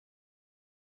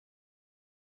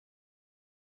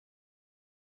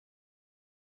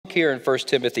Here in 1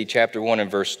 Timothy chapter 1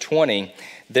 and verse 20,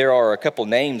 there are a couple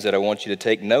names that I want you to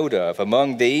take note of.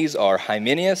 Among these are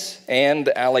Hymenaeus and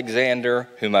Alexander,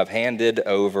 whom I've handed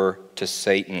over to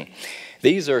Satan.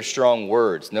 These are strong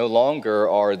words. No longer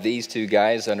are these two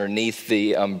guys underneath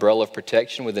the umbrella of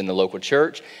protection within the local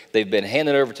church. They've been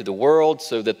handed over to the world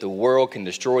so that the world can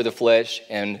destroy the flesh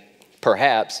and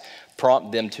perhaps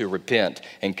prompt them to repent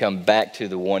and come back to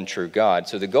the one true God.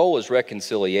 So the goal is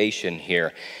reconciliation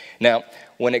here. Now,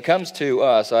 when it comes to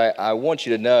us, I want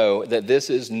you to know that this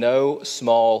is no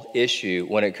small issue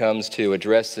when it comes to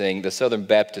addressing the Southern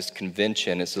Baptist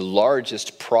Convention. It's the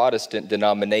largest Protestant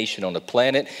denomination on the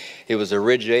planet. It was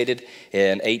originated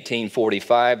in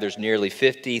 1845. There's nearly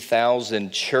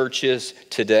 50,000 churches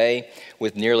today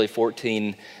with nearly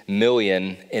 14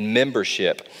 million in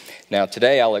membership. Now,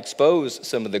 today I'll expose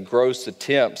some of the gross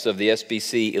attempts of the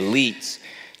SBC elites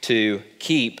to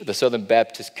keep the Southern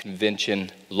Baptist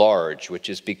Convention large, which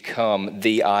has become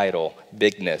the idol: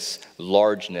 bigness,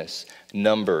 largeness,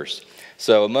 numbers.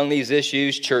 So among these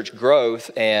issues, church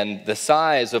growth and the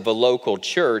size of a local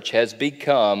church has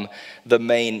become the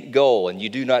main goal, and you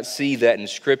do not see that in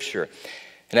Scripture.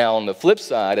 Now, on the flip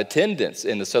side, attendance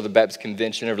in the Southern Baptist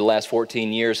Convention over the last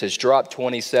 14 years has dropped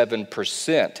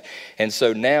 27%. And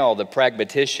so now the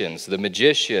pragmaticians, the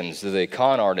magicians, the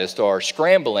con artists are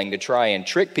scrambling to try and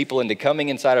trick people into coming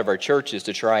inside of our churches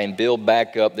to try and build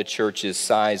back up the church's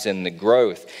size and the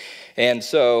growth. And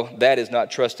so that is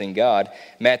not trusting God.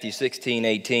 Matthew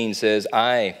 16:18 says,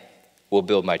 "I will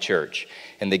build my church,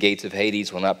 and the gates of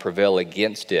Hades will not prevail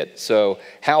against it." So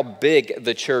how big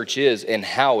the church is and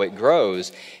how it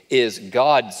grows is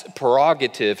God's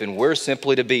prerogative, and we're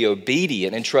simply to be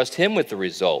obedient and trust Him with the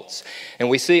results. And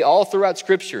we see all throughout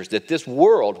Scriptures that this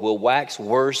world will wax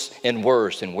worse and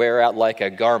worse and wear out like a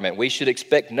garment. We should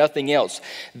expect nothing else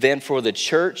than for the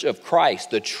church of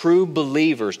Christ, the true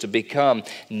believers, to become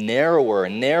narrower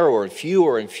and narrower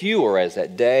and fewer as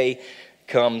that day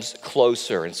comes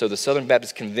closer. And so the Southern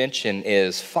Baptist Convention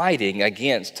is fighting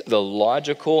against the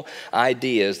logical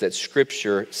ideas that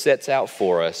Scripture sets out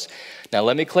for us. Now,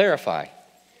 let me clarify.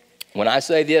 When I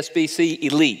say the SBC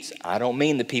elites, I don't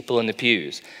mean the people in the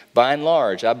pews. By and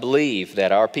large, I believe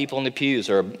that our people in the pews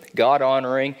are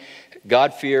God-honoring,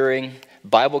 God-fearing,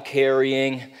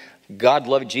 Bible-carrying,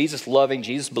 God-loving, Jesus-loving,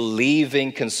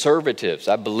 Jesus-believing conservatives.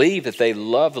 I believe that they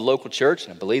love the local church,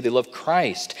 and I believe they love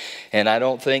Christ. And I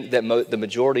don't think that the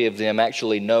majority of them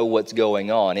actually know what's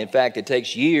going on. In fact, it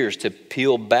takes years to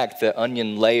peel back the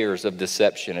onion layers of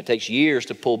deception. It takes years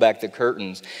to pull back the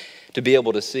curtains to be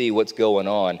able to see what's going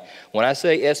on. When I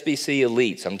say SBC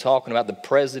elites, I'm talking about the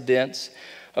presidents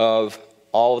of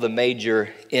all of the major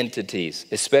entities,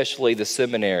 especially the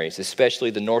seminaries, especially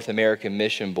the North American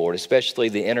Mission Board, especially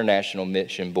the International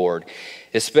Mission Board,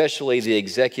 especially the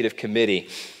Executive Committee,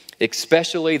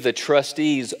 especially the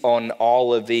trustees on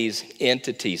all of these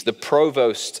entities, the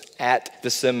provosts at the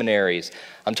seminaries.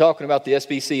 I'm talking about the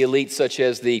SBC elites, such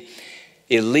as the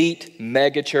elite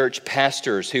megachurch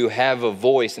pastors who have a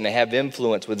voice and they have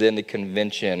influence within the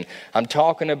convention. I'm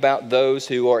talking about those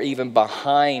who are even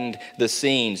behind the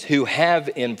scenes, who have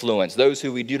influence, those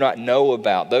who we do not know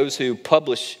about, those who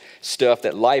publish stuff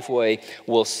that Lifeway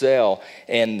will sell,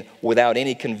 and without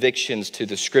any convictions to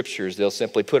the Scriptures, they'll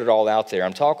simply put it all out there.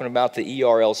 I'm talking about the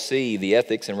ERLC, the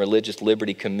Ethics and Religious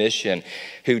Liberty Commission,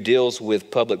 who deals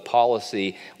with public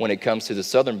policy when it comes to the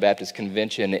Southern Baptist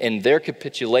Convention, and their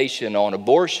capitulation on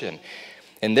abortion,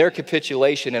 and their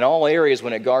capitulation in all areas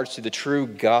when it regards to the true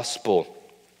gospel.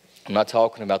 I'm not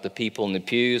talking about the people in the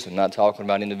pews. I'm not talking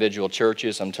about individual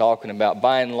churches. I'm talking about,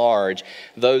 by and large,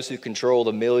 those who control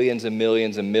the millions and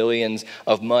millions and millions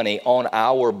of money on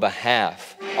our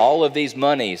behalf. All of these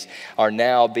monies are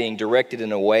now being directed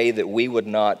in a way that we would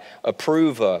not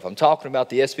approve of. I'm talking about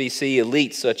the SBC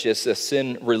elites, such as the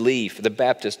Sin Relief, the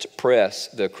Baptist Press,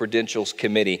 the Credentials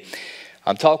Committee.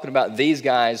 I'm talking about these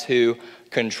guys who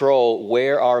control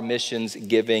where our missions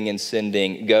giving and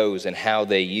sending goes and how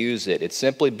they use it. It's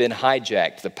simply been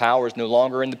hijacked. The power is no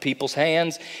longer in the people's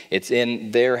hands. It's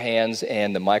in their hands,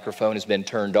 and the microphone has been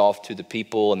turned off to the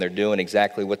people, and they're doing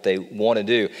exactly what they want to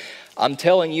do. I'm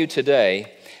telling you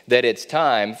today that it's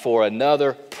time for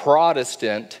another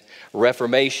Protestant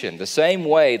Reformation. The same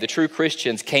way the true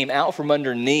Christians came out from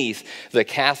underneath the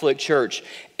Catholic Church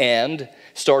and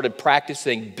started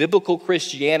practicing biblical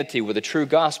Christianity with the true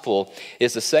gospel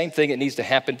is the same thing that needs to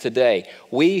happen today.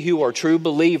 We who are true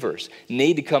believers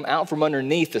need to come out from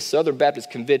underneath the Southern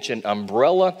Baptist Convention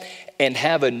umbrella and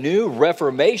have a new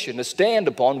reformation to stand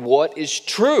upon what is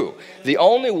true. The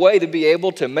only way to be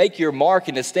able to make your mark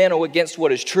and to stand against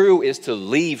what is true is to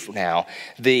leave now.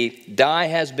 The die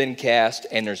has been cast,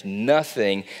 and there's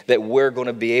nothing that we're going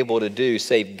to be able to do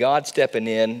save God stepping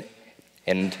in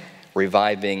and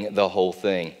reviving the whole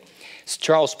thing.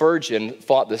 Charles Spurgeon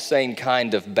fought the same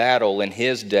kind of battle in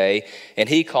his day, and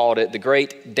he called it the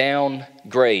great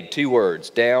downgrade, 2 words,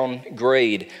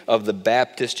 downgrade of the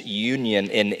Baptist Union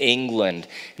in England.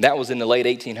 That was in the late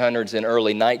 1800s and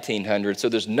early 1900s, so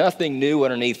there's nothing new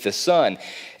underneath the sun.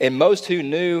 And most who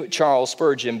knew Charles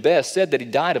Spurgeon best said that he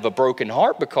died of a broken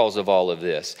heart because of all of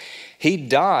this. He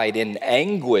died in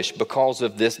anguish because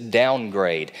of this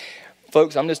downgrade.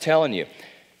 Folks, I'm just telling you,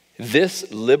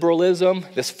 this liberalism,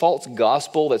 this false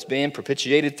gospel that's being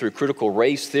perpetuated through critical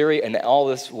race theory and all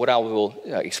this, what I will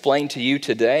explain to you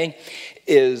today,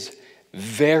 is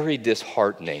very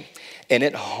disheartening. And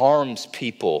it harms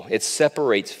people. It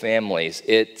separates families.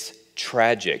 It's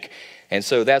tragic. And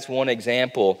so that's one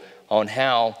example on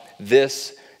how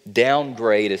this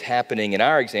downgrade is happening in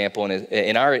our example and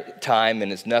in our time,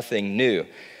 and it's nothing new.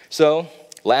 So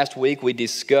last week we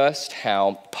discussed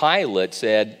how Pilate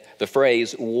said the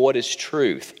phrase, "What is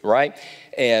truth?" right?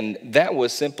 And that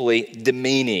was simply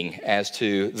demeaning as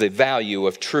to the value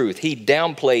of truth. He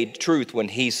downplayed truth when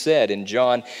he said in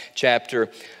John chapter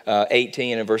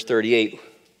 18 and verse 38,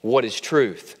 "What is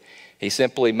truth?" He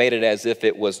simply made it as if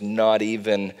it was not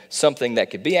even something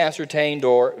that could be ascertained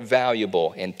or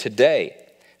valuable. And today,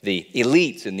 the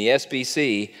elites in the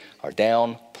SBC are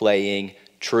downplaying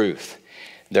truth.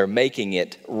 They're making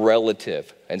it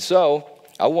relative. And so,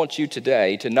 I want you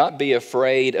today to not be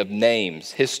afraid of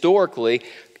names. Historically,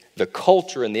 the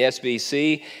culture in the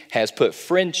SBC has put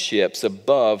friendships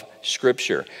above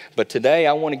Scripture. But today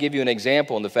I want to give you an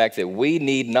example in the fact that we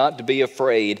need not to be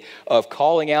afraid of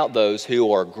calling out those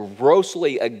who are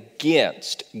grossly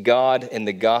against God and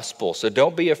the gospel. So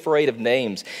don't be afraid of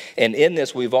names. And in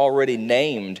this we've already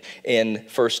named in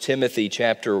 1 Timothy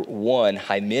chapter 1,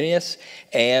 Hymenaeus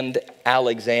and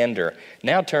Alexander.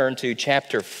 Now turn to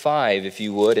chapter 5, if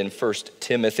you would, in 1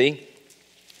 Timothy.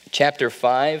 Chapter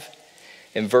 5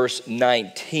 in verse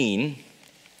 19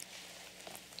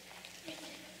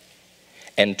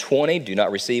 and 20, "Do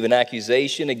not receive an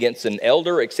accusation against an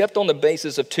elder except on the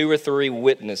basis of 2 or 3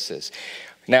 witnesses."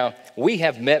 Now, we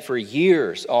have met for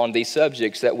years on these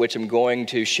subjects that which I'm going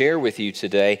to share with you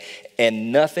today,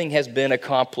 and nothing has been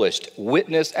accomplished.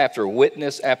 Witness after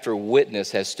witness after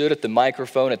witness has stood at the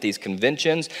microphone at these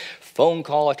conventions. Phone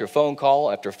call after phone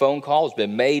call after phone call has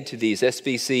been made to these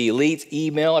SBC elites,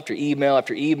 email after email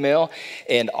after email,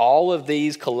 and all of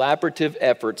these collaborative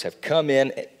efforts have come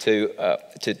in to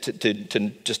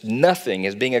just nothing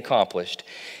is being accomplished.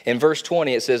 In verse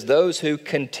 20 it says, "Those who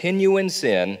continue in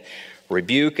sin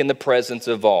rebuke in the presence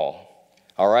of all."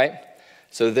 All right?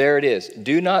 So there it is.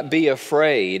 Do not be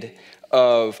afraid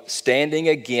of standing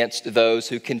against those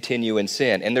who continue in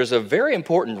sin. And there's a very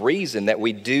important reason that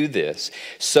we do this,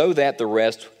 so that the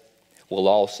rest will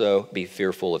also be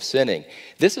fearful of sinning.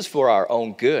 This is for our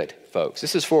own good, folks.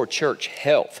 This is for church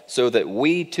health, so that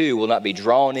we too will not be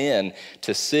drawn in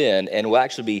to sin and will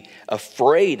actually be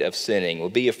afraid of sinning, will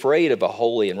be afraid of a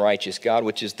holy and righteous God,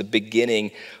 which is the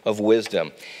beginning of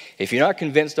wisdom. If you're not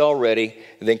convinced already,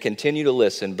 then continue to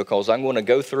listen, because I'm going to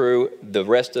go through the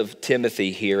rest of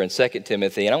Timothy here in 2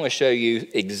 Timothy, and I'm going to show you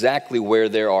exactly where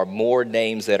there are more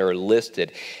names that are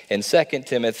listed. In 2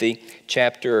 Timothy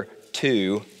chapter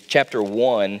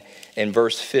 1 and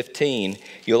verse 15,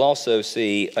 you'll also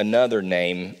see another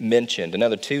name mentioned,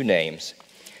 another 2 names.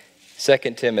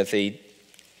 2 Timothy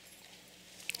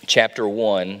chapter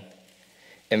 1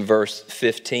 and verse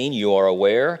 15, you are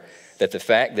aware that the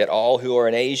fact that all who are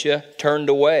in Asia turned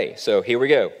away. So here we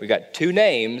go. We got 2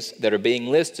 names that are being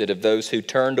listed of those who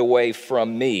turned away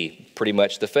from me, pretty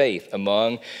much the faith,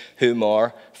 among whom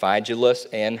are Phygelus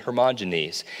and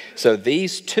Hermogenes. So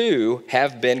these 2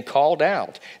 have been called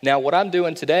out. Now what I'm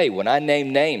doing today, when I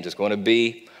name names, it's going to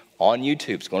be on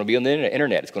YouTube. It's going to be on the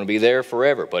internet. It's going to be there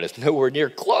forever, but it's nowhere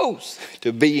near close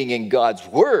to being in God's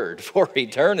Word for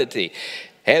eternity.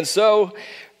 And so,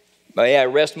 may I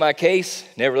rest my case?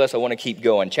 Nevertheless, I want to keep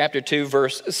going. Chapter 2,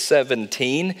 verse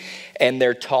 17, "And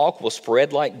their talk will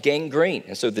spread like gangrene."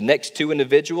 And so the next 2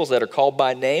 individuals that are called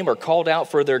by name are called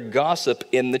out for their gossip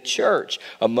in the church.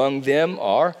 Among them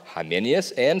are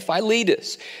Hymenaeus and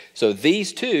Philetus. So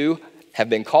these 2 have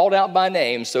been called out by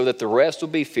name so that the rest will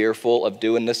be fearful of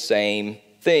doing the same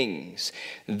things.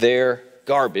 Their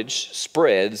garbage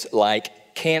spreads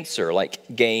like cancer,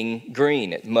 like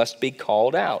gangrene. It must be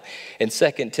called out. In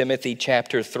 2 Timothy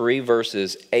chapter 3,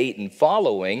 verses 8 and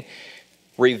following,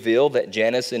 reveal that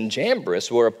Jannes and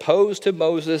Jambres were opposed to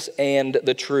Moses and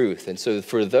the truth. And so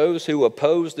for those who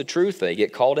oppose the truth, they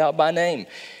get called out by name.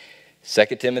 2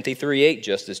 Timothy 3:8,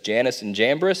 just as Jannes and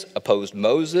Jambres opposed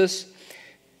Moses,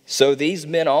 so these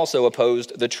men also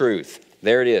opposed the truth.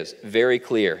 There it is, very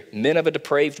clear. Men of a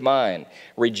depraved mind,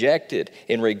 rejected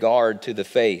in regard to the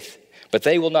faith. But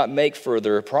they will not make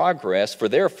further progress, for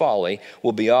their folly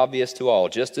will be obvious to all,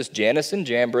 just as Jannes and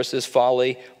Jambres'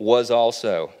 folly was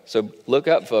also. So look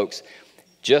up, folks.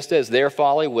 Just as their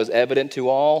folly was evident to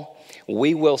all,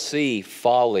 we will see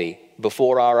folly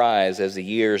before our eyes as the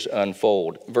years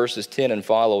unfold. Verses 10 and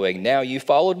following. Now you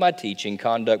followed my teaching,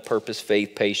 conduct, purpose,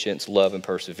 faith, patience, love, and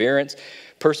perseverance,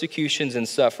 persecutions and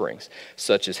sufferings,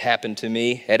 such as happened to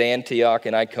me at Antioch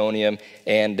and Iconium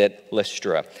and at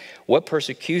Lystra. What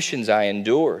persecutions I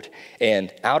endured,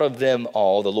 and out of them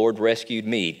all the Lord rescued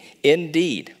me.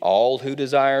 Indeed, all who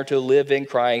desire to live in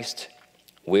Christ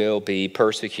will be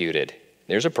persecuted.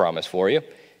 There's a promise for you.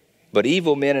 But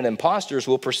evil men and impostors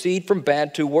will proceed from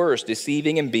bad to worse,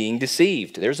 deceiving and being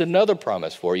deceived. There's another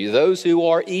promise for you. Those who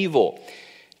are evil.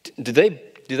 Do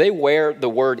they wear the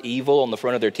word evil on the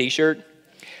front of their t-shirt?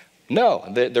 No,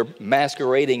 they're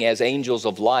masquerading as angels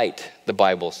of light, the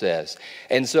Bible says.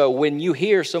 And so when you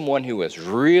hear someone who is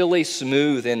really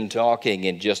smooth in talking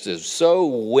and just is so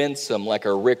winsome like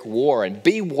a Rick Warren,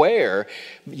 beware.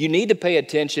 You need to pay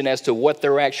attention as to what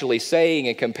they're actually saying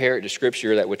and compare it to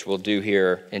Scripture, that which we'll do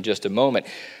here in just a moment.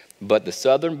 But the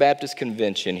Southern Baptist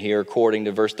Convention here, according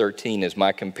to verse 13, is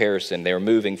my comparison. They're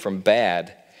moving from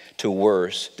bad to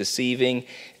worse, deceiving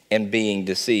and being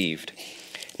deceived.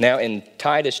 Now in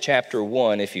Titus chapter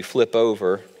 1, if you flip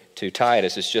over to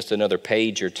Titus, it's just another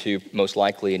page or two most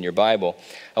likely in your Bible.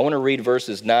 I want to read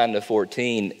verses 9 to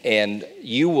 14, and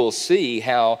you will see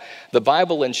how the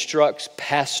Bible instructs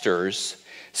pastors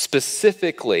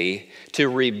specifically to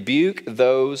rebuke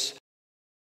those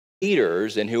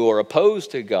leaders and who are opposed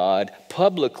to God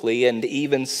publicly and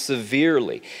even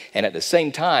severely. And at the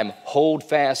same time, hold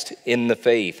fast in the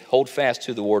faith, hold fast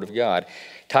to the Word of God.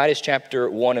 Titus chapter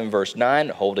 1 and verse 9,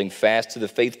 holding fast to the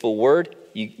faithful word.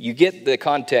 You get the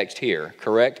context here,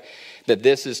 correct? That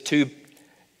this is to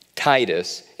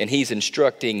Titus, and he's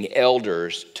instructing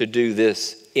elders to do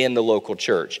this in the local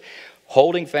church.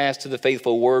 Holding fast to the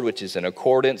faithful word, which is in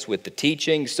accordance with the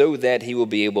teaching, so that he will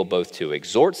be able both to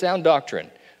exhort sound doctrine.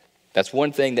 That's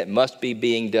one thing that must be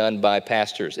being done by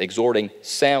pastors, exhorting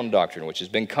sound doctrine, which has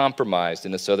been compromised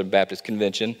in the Southern Baptist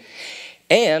Convention,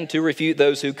 and to refute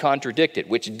those who contradict it,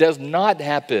 which does not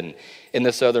happen in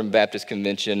the Southern Baptist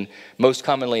Convention, most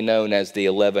commonly known as the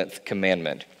 11th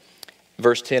commandment.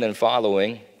 Verse 10 and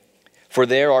following, for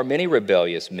there are many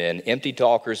rebellious men, empty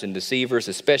talkers and deceivers,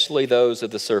 especially those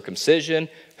of the circumcision,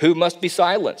 who must be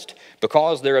silenced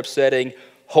because they're upsetting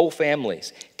whole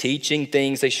families, teaching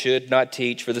things they should not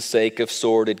teach for the sake of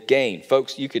sordid gain.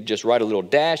 Folks, you could just write a little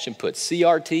dash and put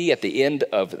CRT at the end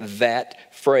of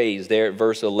that phrase there at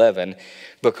verse 11,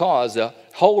 because the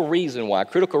whole reason why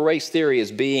critical race theory is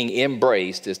being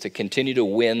embraced is to continue to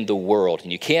win the world.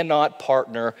 And you cannot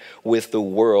partner with the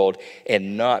world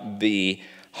and not be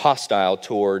hostile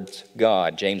towards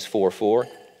God. James 4:4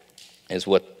 is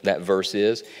what that verse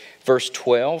is. Verse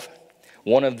 12,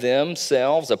 one of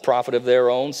themselves, a prophet of their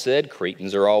own, said,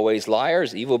 Cretans are always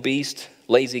liars, evil beasts,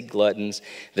 lazy gluttons.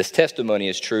 This testimony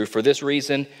is true. For this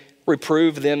reason,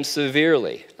 reprove them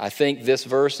severely. I think this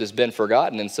verse has been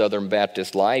forgotten in Southern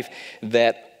Baptist life,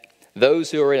 that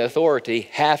those who are in authority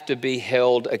have to be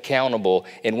held accountable.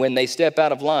 And when they step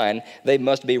out of line, they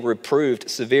must be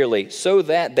reproved severely so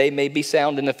that they may be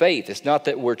sound in the faith. It's not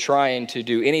that we're trying to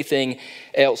do anything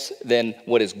else than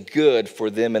what is good for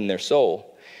them and their soul.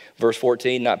 Verse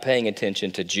 14, not paying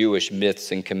attention to Jewish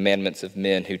myths and commandments of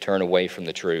men who turn away from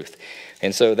the truth.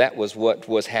 And so that was what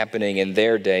was happening in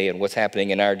their day, and what's happening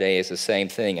in our day is the same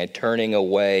thing, a turning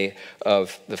away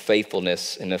of the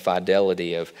faithfulness and the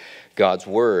fidelity of God's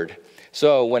word.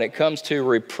 So when it comes to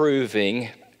reproving,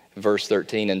 verse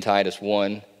 13 in Titus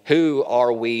 1, who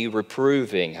are we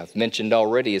reproving? I've mentioned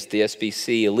already it's the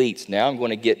SBC elites. Now I'm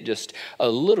going to get just a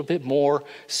little bit more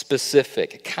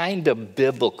specific, kind of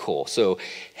biblical. So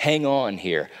hang on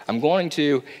here. I'm going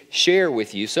to share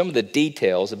with you some of the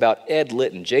details about Ed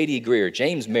Litton, J.D. Greer,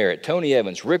 James Merritt, Tony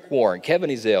Evans, Rick Warren, Kevin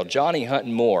Ezell, Johnny Hunt,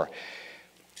 and more.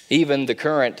 Even the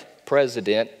current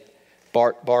president,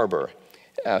 Bart Barber,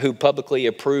 who publicly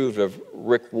approved of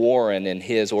Rick Warren and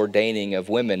his ordaining of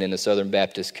women in the Southern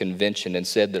Baptist Convention and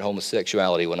said that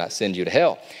homosexuality will not send you to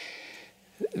hell.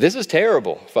 This is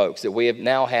terrible, folks, that we have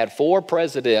now had 4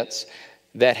 presidents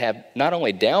that have not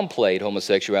only downplayed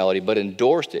homosexuality, but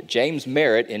endorsed it. James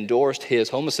Merritt endorsed his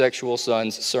homosexual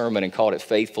son's sermon and called it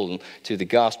faithful to the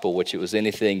gospel, which it was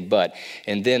anything but.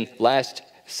 And then last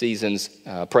season's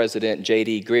president,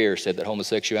 J.D. Greer, said that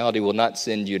homosexuality will not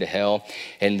send you to hell.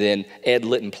 And then Ed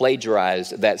Litton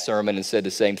plagiarized that sermon and said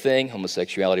the same thing,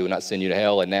 homosexuality will not send you to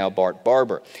hell. And now Bart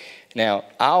Barber. Now,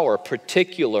 our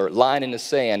particular line in the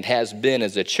sand has been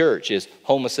as a church is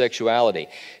homosexuality.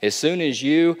 As soon as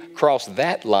you cross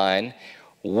that line,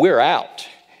 we're out.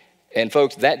 And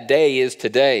folks, that day is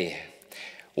today.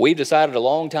 We've decided a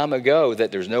long time ago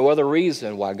that there's no other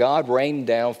reason why God rained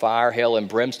down fire, hell, and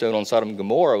brimstone on Sodom and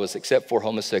Gomorrah was except for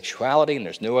homosexuality. And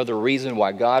there's no other reason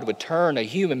why God would turn a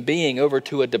human being over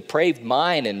to a depraved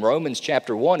mind in Romans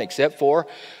chapter 1 except for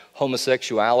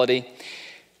homosexuality.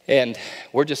 And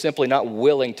we're just simply not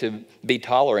willing to be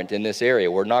tolerant in this area.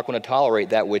 We're not going to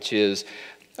tolerate that which is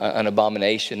an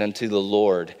abomination unto the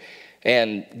Lord.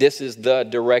 And this is the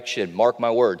direction, mark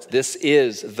my words, this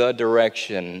is the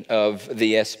direction of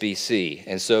the SBC.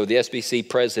 And so the SBC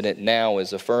president now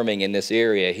is affirming in this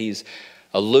area, he's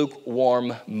a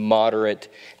lukewarm,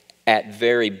 moderate, at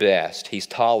very best. He's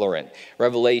tolerant.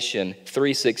 Revelation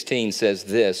 3:16 says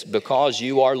this, because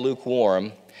you are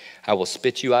lukewarm, I will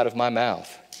spit you out of my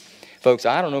mouth. Folks,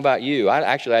 I don't know about you.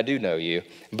 I do know you.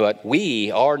 But we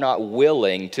are not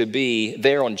willing to be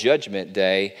there on Judgment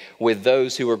Day with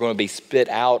those who are going to be spit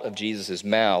out of Jesus'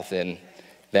 mouth in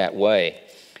that way.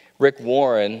 Rick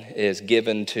Warren is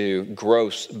given to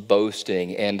gross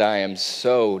boasting, and I am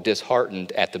so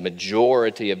disheartened at the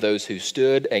majority of those who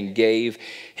stood and gave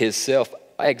his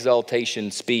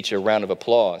self-exaltation speech a round of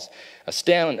applause. A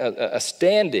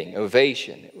standing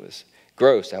ovation. It was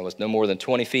gross. I was no more than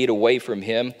 20 feet away from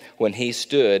him when he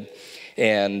stood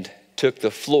and took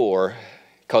the floor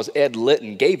because Ed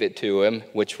Litton gave it to him,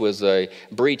 which was a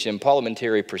breach in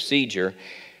parliamentary procedure.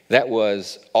 That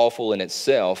was awful in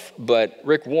itself, but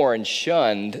Rick Warren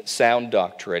shunned sound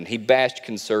doctrine. He bashed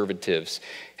conservatives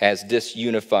as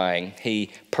disunifying. He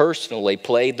personally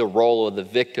played the role of the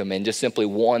victim and just simply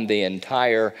won the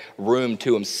entire room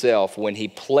to himself when he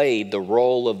played the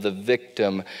role of the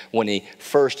victim when he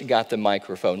first got the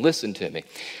microphone. Listen to me.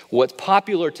 What's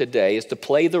popular today is to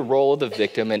play the role of the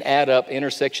victim and add up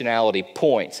intersectionality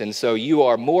points. And so you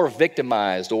are more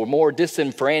victimized or more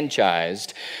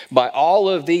disenfranchised by all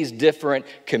of these different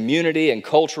community and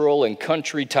cultural and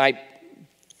country type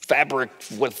fabric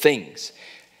with things.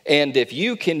 And if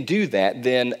you can do that,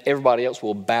 then everybody else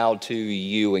will bow to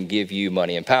you and give you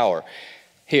money and power.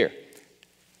 Here,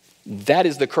 that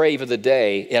is the crave of the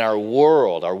day in our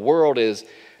world. Our world is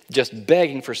just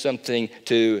begging for something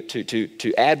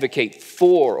to advocate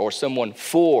for or someone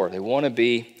for. They want to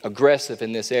be aggressive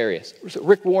in this area. So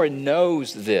Rick Warren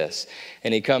knows this,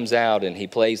 and he comes out and he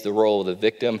plays the role of the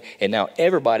victim, and now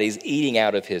everybody's eating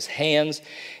out of his hands,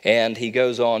 and he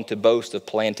goes on to boast of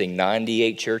planting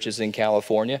 98 churches in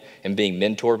California and being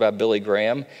mentored by Billy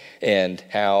Graham, and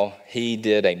how he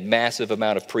did a massive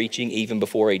amount of preaching even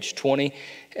before age 20,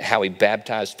 how he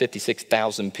baptized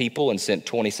 56,000 people and sent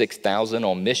 26,000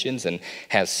 on missions and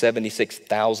has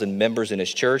 76,000 members in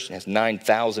his church and has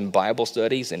 9,000 Bible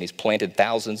studies, and he's planted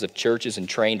thousands of churches and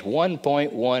trained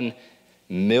 1.1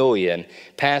 million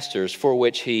pastors, for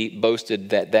which he boasted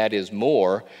that is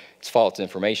more, it's false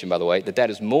information by the way, that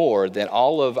is more than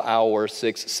all of our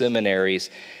 6 seminaries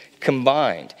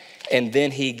combined. And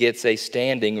then he gets a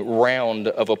standing round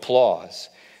of applause.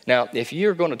 Now, if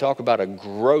you're going to talk about a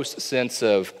gross sense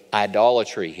of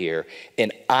idolatry here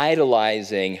and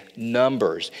idolizing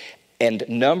numbers, and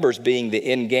numbers being the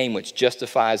end game which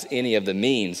justifies any of the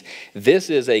means,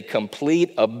 this is a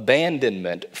complete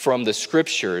abandonment from the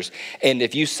scriptures. And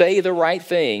if you say the right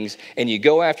things and you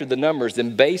go after the numbers,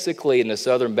 then basically in the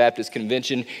Southern Baptist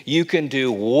Convention, you can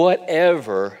do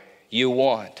whatever you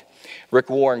want. Rick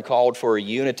Warren called for a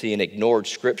unity and ignored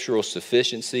scriptural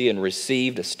sufficiency and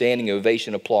received a standing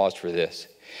ovation applause for this.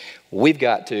 We've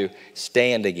got to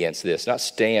stand against this, not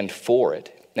stand for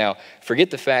it. Now,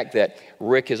 forget the fact that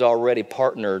Rick has already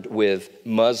partnered with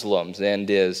Muslims and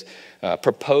is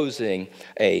proposing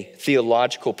a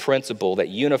theological principle that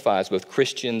unifies both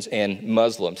Christians and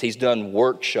Muslims. He's done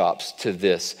workshops to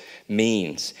this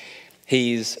means.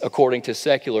 He's, according to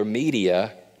secular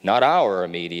media, not our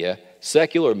media,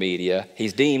 secular media,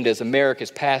 he's deemed as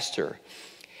America's pastor.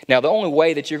 Now, the only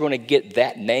way that you're going to get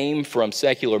that name from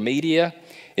secular media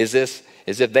is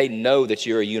if they know that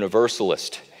you're a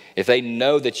universalist, if they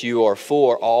know that you are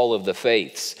for all of the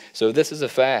faiths. So this is a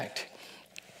fact.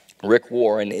 Rick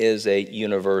Warren is a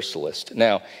universalist.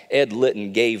 Now, Ed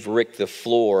Litton gave Rick the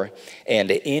floor,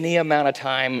 and any amount of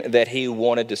time that he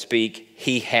wanted to speak,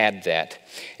 he had that.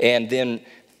 And then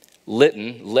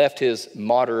Litton left his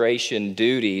moderation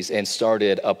duties and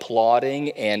started applauding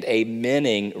and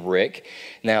amening Rick.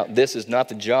 Now, this is not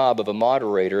the job of a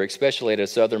moderator, especially at a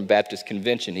Southern Baptist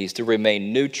convention. He's to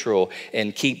remain neutral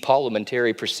and keep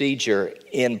parliamentary procedure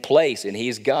in place, and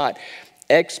he's got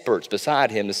experts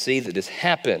beside him to see that this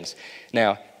happens.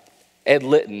 Now, Ed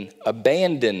Litton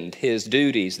abandoned his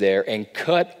duties there and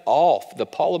cut off the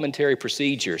parliamentary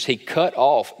procedures. He cut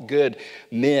off good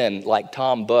men like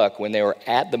Tom Buck when they were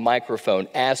at the microphone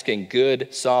asking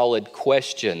good, solid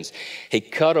questions. He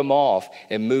cut them off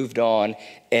and moved on,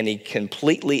 and he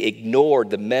completely ignored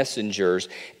the messengers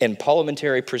and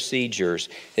parliamentary procedures,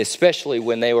 especially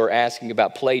when they were asking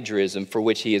about plagiarism, for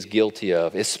which he is guilty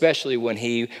of, especially when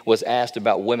he was asked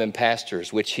about women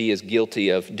pastors, which he is guilty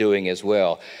of doing as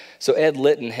well. So Ed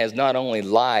Litton has not only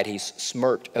lied, he's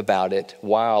smirked about it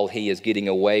while he is getting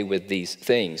away with these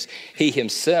things. He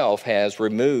himself has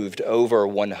removed over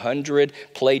 100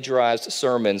 plagiarized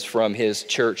sermons from his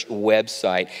church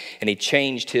website, and he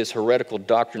changed his heretical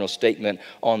doctrinal statement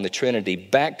on the Trinity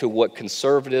back to what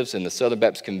conservatives in the Southern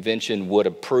Baptist Convention would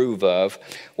approve of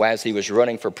as he was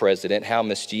running for president. How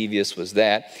mischievous was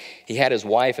that? He had his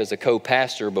wife as a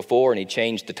co-pastor before, and he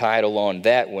changed the title on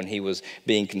that when he was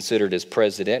being considered as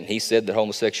president. He said that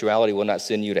homosexuality will not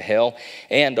send you to hell.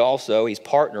 And also, he's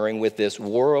partnering with this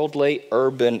worldly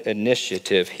urban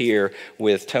initiative here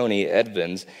with Tony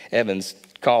Evans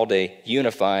called a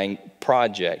unifying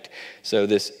project. So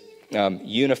this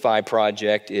Unify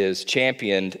project is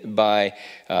championed by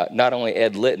not only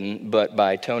Ed Litton, but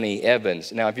by Tony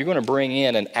Evans. Now, if you're going to bring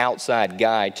in an outside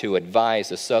guy to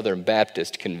advise a Southern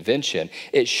Baptist convention,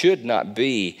 it should not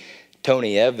be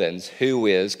Tony Evans, who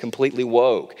is completely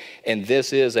woke. And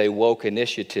this is a woke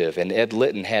initiative. And Ed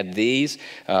Litton had these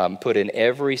put in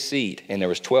every seat. And there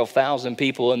was 12,000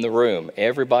 people in the room.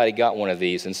 Everybody got one of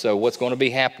these. And so what's going to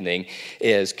be happening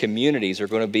is communities are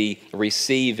going to be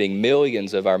receiving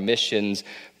millions of our missions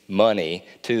money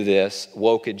to this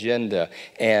woke agenda.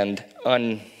 And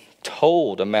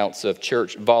untold amounts of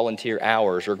church volunteer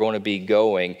hours are going to be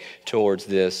going towards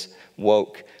this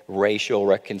woke racial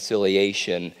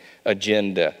reconciliation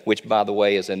agenda, which, by the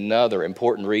way, is another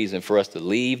important reason for us to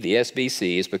leave the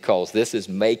SBC, is because this is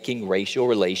making racial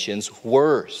relations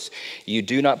worse. You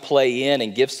do not play in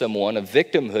and give someone a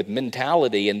victimhood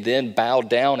mentality and then bow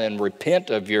down and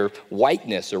repent of your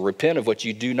whiteness or repent of what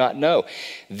you do not know.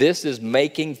 This is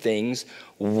making things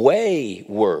way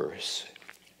worse.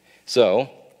 So,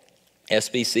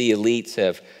 SBC elites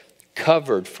have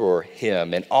covered for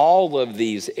him in all of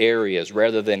these areas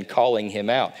rather than calling him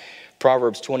out.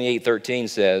 Proverbs 28:13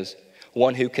 says,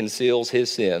 "One who conceals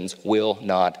his sins will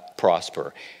not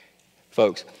prosper."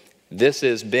 Folks, this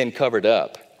has been covered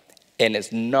up, and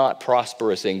it's not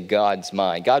prosperous in God's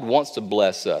mind. God wants to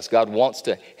bless us. God wants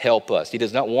to help us. He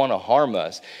does not want to harm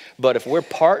us. But if we're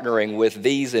partnering with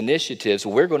these initiatives,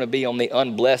 we're going to be on the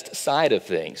unblessed side of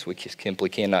things. We simply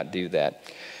cannot do that.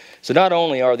 So not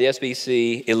only are the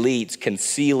SBC elites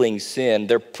concealing sin,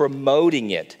 they're promoting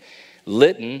it.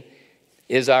 Litton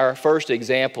is our first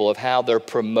example of how they're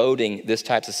promoting this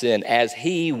type of sin, as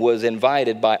he was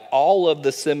invited by all of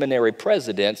the seminary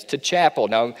presidents to chapel.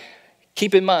 Now,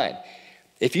 keep in mind,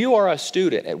 if you are a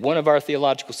student at one of our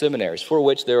theological seminaries, for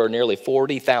which there are nearly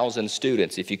 40,000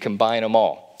 students if you combine them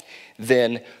all,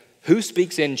 then who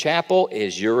speaks in chapel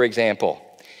is your example.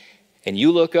 And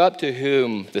you look up to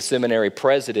whom the seminary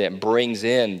president brings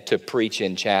in to preach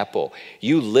in chapel.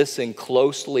 You listen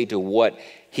closely to what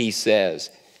he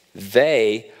says.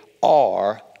 They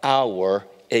are our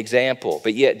example.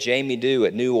 But yet Jamie Dew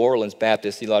at New Orleans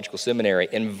Baptist Theological Seminary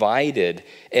invited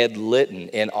Ed Litton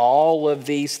and all of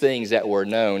these things that were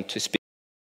known to speak.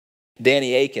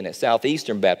 Danny Aiken at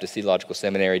Southeastern Baptist Theological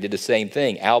Seminary did the same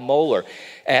thing. Al Mohler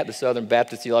at the Southern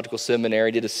Baptist Theological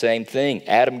Seminary did the same thing.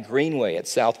 Adam Greenway at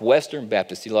Southwestern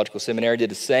Baptist Theological Seminary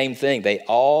did the same thing. They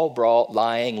all brought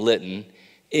lying Litton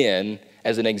in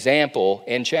as an example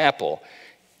in chapel.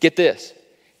 Get this.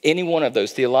 Any one of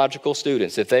those theological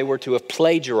students, if they were to have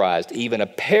plagiarized even a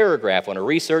paragraph on a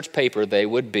research paper, they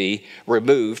would be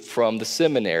removed from the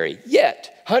seminary.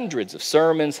 Yet, hundreds of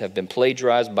sermons have been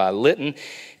plagiarized by Litton,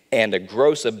 and a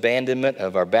gross abandonment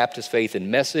of our Baptist faith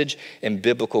and message and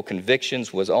biblical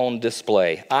convictions was on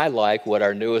display. I like what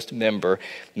our newest member,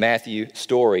 Matthew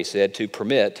Story, said: to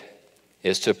permit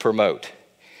is to promote.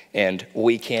 And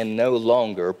we can no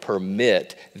longer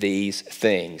permit these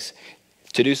things.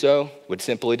 To do so would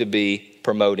simply to be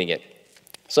promoting it.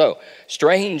 So,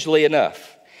 strangely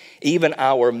enough, Even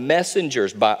our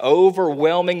messengers, by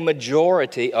overwhelming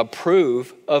majority,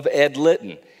 approve of Ed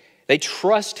Litton. They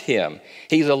trust him.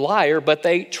 He's a liar, but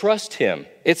they trust him.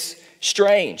 It's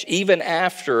strange. Even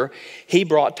after he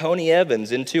brought Tony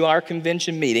Evans into our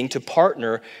convention meeting to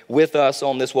partner with us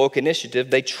on this woke initiative,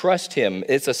 they trust him.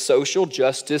 It's a social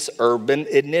justice urban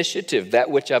initiative, that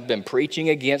which I've been preaching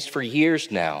against for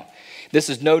years now. This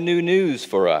is no new news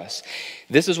for us.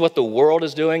 This is what the world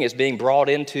is doing, is being brought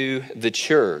into the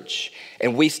church.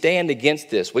 And we stand against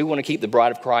this. We want to keep the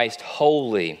bride of Christ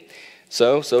holy.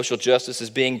 So social justice is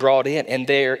being brought in. And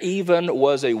there even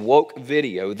was a woke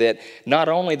video that not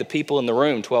only the people in the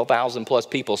room, 12,000 plus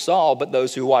people, saw, but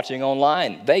those who are watching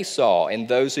online, they saw. And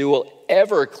those who will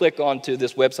ever click onto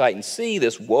this website and see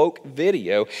this woke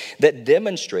video that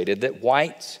demonstrated that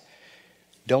whites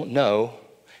don't know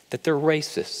that they're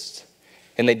racists.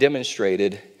 And they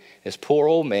demonstrated this poor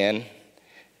old man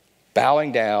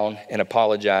bowing down and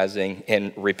apologizing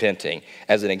and repenting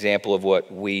as an example of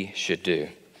what we should do.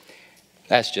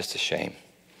 That's just a shame.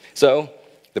 So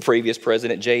the previous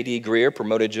president, J.D. Greear,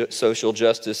 promoted social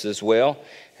justice as well,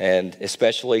 and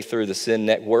especially through the Sin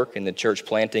Network and the Church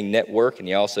Planting Network. And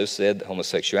he also said that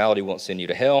homosexuality won't send you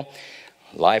to hell.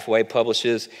 Lifeway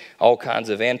publishes all kinds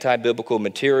of anti-biblical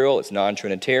material. It's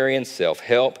non-Trinitarian,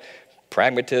 self-help,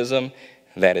 pragmatism,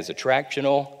 that is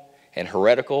attractional and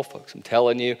heretical. Folks, I'm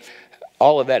telling you,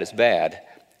 all of that is bad.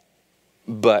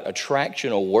 But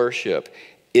attractional worship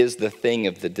is the thing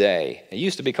of the day. It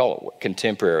used to be called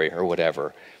contemporary or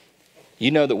whatever.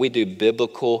 You know that we do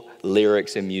biblical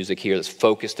lyrics and music here that's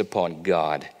focused upon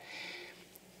God.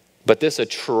 But this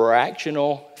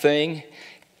attractional thing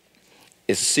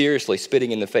is seriously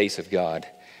spitting in the face of God,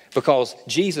 because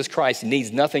Jesus Christ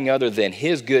needs nothing other than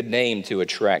his good name to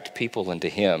attract people into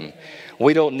him.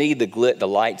 We don't need the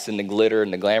lights and the glitter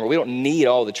and the glamour. We don't need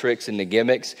all the tricks and the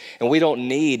gimmicks. And we don't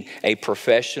need a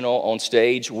professional on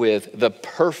stage with the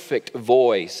perfect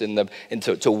voice and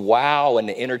to wow and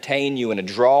to entertain you and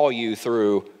to draw you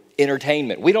through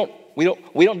entertainment. We don't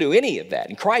do any of that.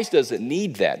 And Christ doesn't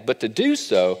need that. But to do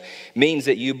so means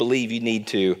that you believe you need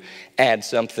to add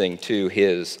something to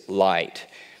his light.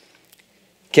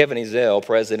 Kevin Ezell,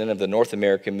 president of the North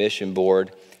American Mission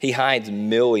Board, he hides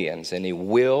millions and he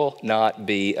will not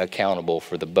be accountable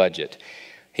for the budget.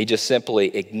 He just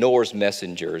simply ignores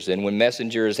messengers. And when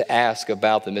messengers ask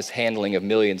about the mishandling of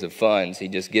millions of funds, he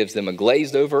just gives them a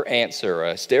glazed over answer,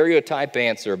 a stereotype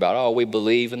answer about, oh, we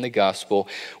believe in the gospel.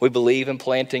 We believe in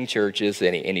planting churches.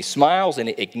 And he smiles and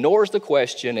he ignores the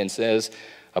question and says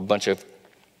a bunch of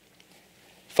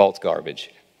false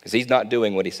garbage, because he's not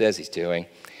doing what he says he's doing.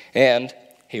 And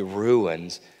he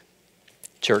ruins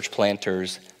church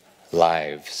planters'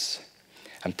 lives.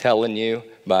 I'm telling you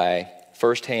by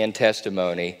firsthand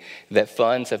testimony that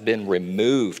funds have been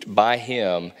removed by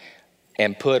him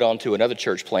and put onto another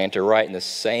church planter right in the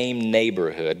same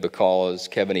neighborhood because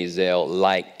Kevin Ezell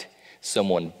liked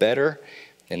someone better,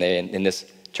 and this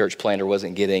church planter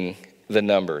wasn't getting the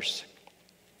numbers.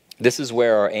 This is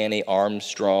where our Annie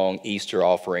Armstrong Easter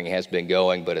offering has been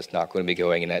going, but it's not going to be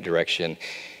going in that direction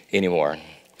anymore.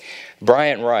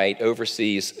 Bryant Wright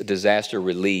oversees disaster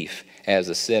relief as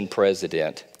a Sin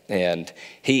president, and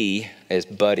he is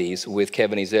buddies with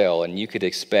Kevin Ezell, and you could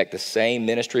expect the same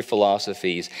ministry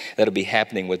philosophies that'll be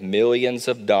happening with millions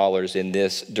of dollars in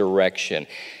this direction.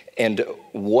 And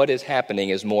what is happening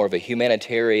is more of a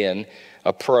humanitarian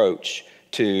approach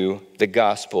to the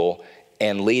gospel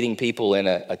and leading people in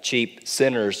a cheap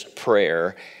sinner's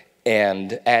prayer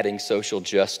and adding social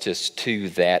justice to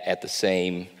that at the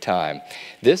same time.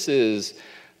 This is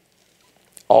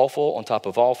awful on top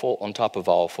of awful on top of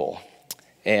awful.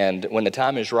 And when the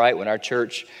time is right, when our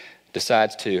church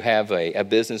decides to have a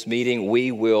business meeting,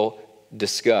 we will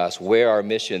discuss where our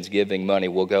missions giving money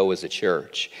will go as a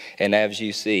church. And as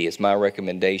you see, it's my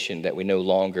recommendation that we no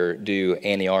longer do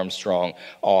Annie Armstrong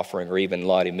offering or even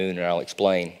Lottie Moon, and I'll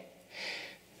explain.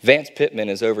 Vance Pittman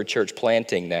is over church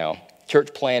planting now.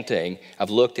 Church planting, I've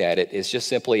looked at it, is just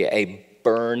simply a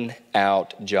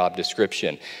burn-out job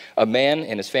description. A man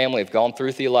and his family have gone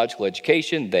through theological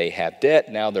education. They have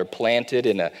debt. Now they're planted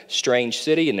in a strange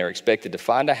city, and they're expected to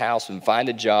find a house and find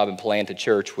a job and plant a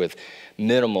church with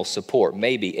minimal support,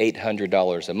 maybe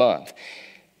 $800 a month.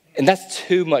 And that's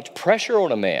too much pressure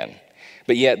on a man.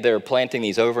 But yet they're planting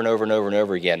these over and over and over and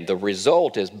over again. The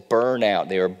result is burnout.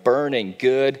 They are burning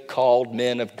good, called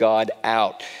men of God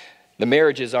out. The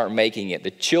marriages aren't making it. The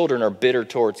children are bitter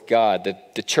towards God.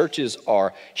 The churches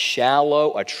are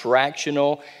shallow,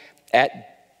 attractional,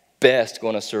 at best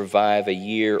going to survive a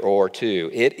year or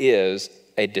two. It is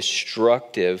a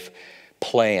destructive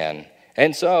plan.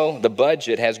 And so the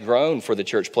budget has grown for the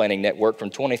Church Planting Network from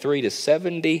 $23 to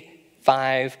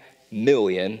 $75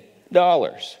 million.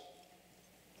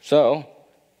 So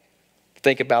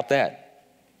think about that.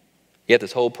 Yet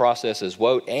this whole process is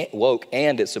woke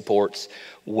and it supports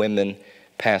women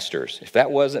pastors. If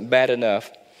that wasn't bad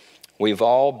enough, we've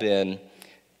all been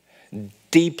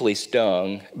deeply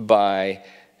stung by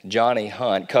Johnny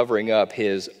Hunt covering up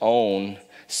his own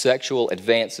sexual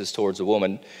advances towards a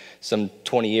woman some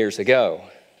 20 years ago.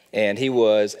 And he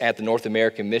was at the North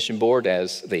American Mission Board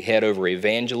as the head over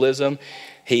evangelism.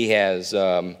 He has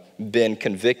been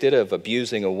convicted of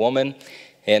abusing a woman,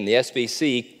 and the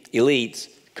SBC elites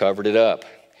covered it up.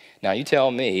 Now you tell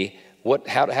me,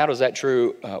 how does that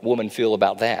true woman feel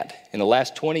about that? In the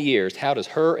last 20 years, how does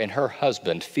her and her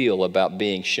husband feel about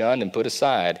being shunned and put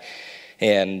aside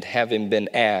and having been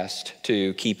asked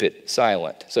to keep it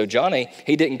silent? So Johnny,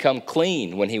 he didn't come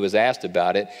clean when he was asked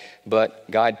about it, but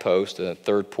Guidepost, a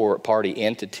third-party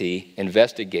entity,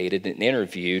 investigated and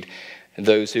interviewed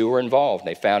those who were involved.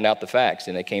 They found out the facts,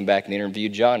 and they came back and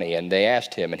interviewed Johnny, and they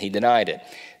asked him, and he denied it.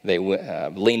 They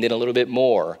leaned in a little bit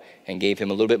more and gave him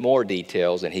a little bit more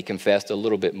details, and he confessed a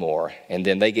little bit more. And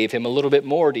then they gave him a little bit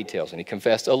more details, and he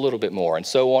confessed a little bit more, and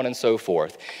so on and so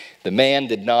forth. The man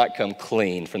did not come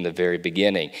clean from the very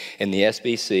beginning, and the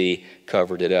SBC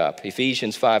covered it up.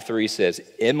 Ephesians 5:3 says,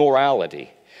 immorality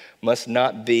must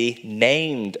not be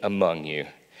named among you.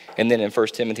 And then in 1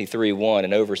 Timothy 3:1,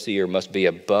 an overseer must be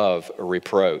above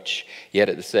reproach. Yet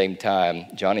at the same time,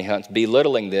 Johnny Hunt's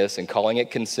belittling this and calling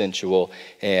it consensual,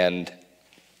 and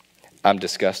I'm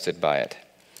disgusted by it.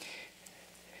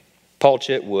 Paul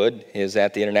Chitwood is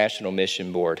at the International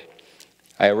Mission Board.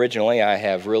 I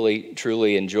have really,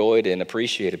 truly enjoyed and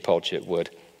appreciated Paul Chitwood.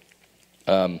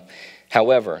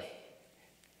 However,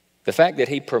 the fact that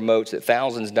he promotes that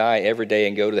thousands die every day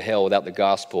and go to hell without the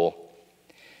gospel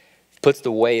puts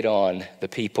the weight on the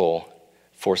people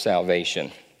for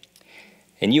salvation.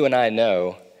 And you and I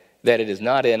know that it is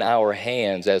not in our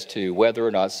hands as to whether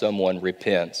or not someone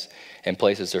repents and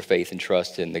places their faith and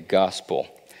trust in the gospel.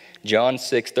 John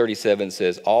 6:37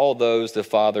 says, all those the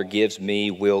Father gives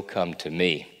me will come to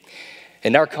me.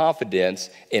 And our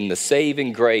confidence in the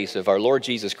saving grace of our Lord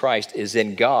Jesus Christ is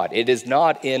in God. It is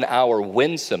not in our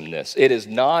winsomeness. It is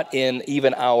not in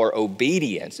even our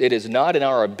obedience. It is not in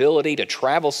our ability to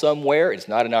travel somewhere. It's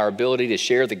not in our ability to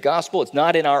share the gospel. It's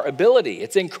not in our ability.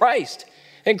 It's in Christ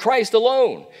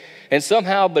alone. And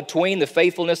somehow between the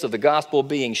faithfulness of the gospel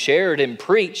being shared and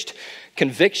preached,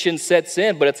 conviction sets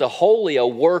in, but it's wholly a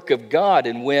work of God.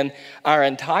 And when our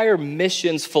entire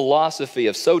missions philosophy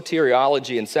of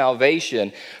soteriology and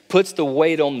salvation puts the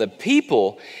weight on the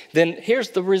people, then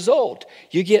here's the result.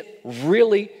 You get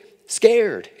really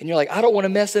scared, and you're like, I don't want to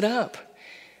mess it up.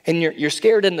 And you're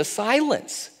scared in the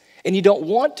silence, and you don't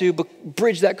want to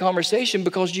bridge that conversation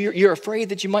because you're afraid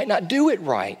that you might not do it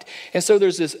right. And so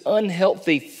there's this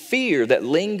unhealthy fear that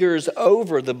lingers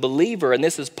over the believer, and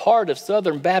this is part of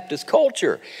Southern Baptist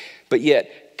culture. But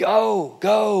yet,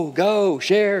 go,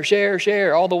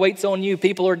 share. All the weight's on you.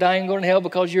 People are dying, going to hell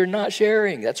because you're not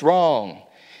sharing. That's wrong.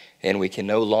 And we can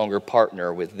no longer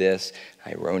partner with this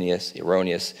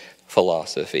erroneous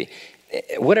philosophy.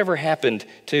 Whatever happened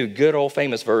to good old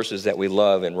famous verses that we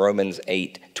love in Romans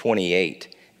 8:28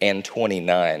 and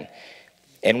 29?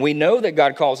 And we know that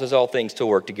God causes all things to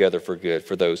work together for good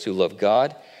for those who love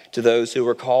God, to those who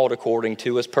are called according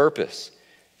to his purpose.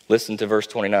 Listen to verse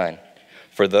 29.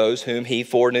 For those whom he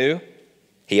foreknew,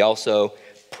 he also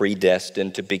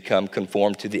predestined to become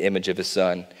conformed to the image of his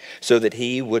Son, so that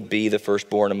he would be the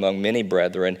firstborn among many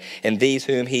brethren. And these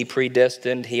whom he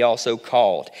predestined, he also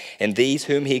called. And these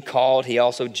whom he called, he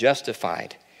also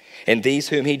justified. And these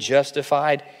whom he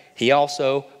justified, he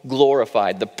also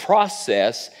glorified. The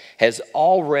process has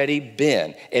already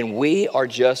been, and we are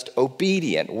just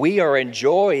obedient. We are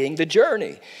enjoying the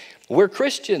journey. We're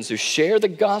Christians who share the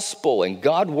gospel, and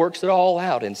God works it all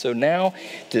out. And so now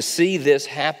to see this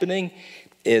happening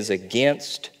is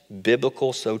against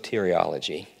biblical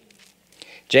soteriology.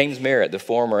 James Merritt, the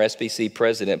former SBC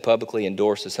president, publicly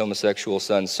endorsed his homosexual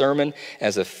son's sermon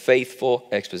as a faithful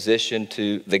exposition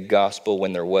to the gospel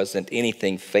when there wasn't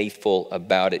anything faithful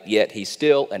about it. Yet he's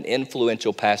still an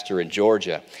influential pastor in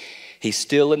Georgia. He's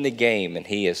still in the game, and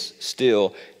he is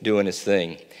still doing his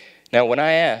thing. Now, when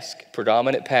I ask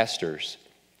predominant pastors,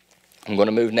 I'm going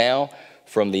to move now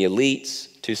from the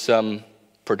elites to some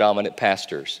predominant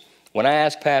pastors. When I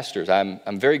ask pastors, I'm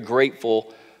very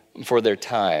grateful for their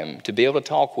time to be able to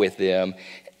talk with them.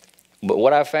 But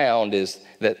what I found is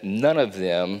that none of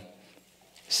them,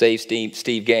 save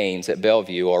Steve Gaines at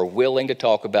Bellevue, are willing to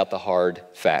talk about the hard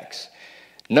facts.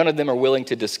 None of them are willing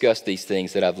to discuss these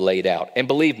things that I've laid out. And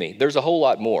believe me, there's a whole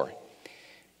lot more.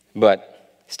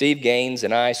 But Steve Gaines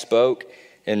and I spoke,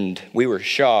 and we were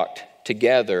shocked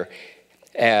together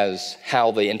as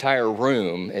how the entire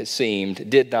room, it seemed,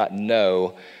 did not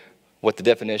know what the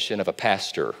definition of a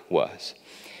pastor was,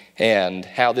 and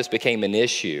how this became an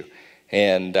issue.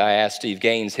 And I asked Steve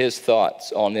Gaines his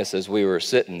thoughts on this as we were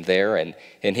sitting there, and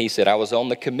he said, I was on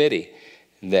the committee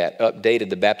that updated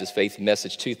the Baptist Faith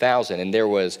Message 2000, and there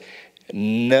was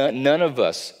none of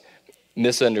us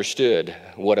misunderstood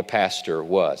what a pastor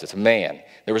was. It's a man.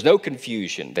 There was no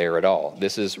confusion there at all.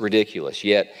 This is ridiculous.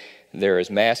 Yet there is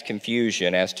mass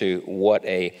confusion as to what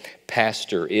a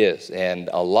pastor is, and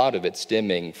a lot of it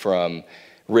stemming from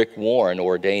Rick Warren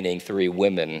ordaining 3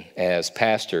 women as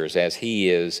pastors, as he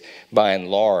is, by and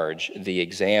large, the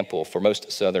example for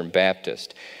most Southern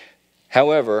Baptists.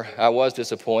 However, I was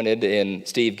disappointed in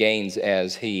Steve Gaines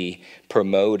as he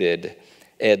promoted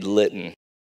Ed Litton,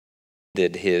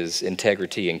 did his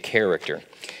integrity and character.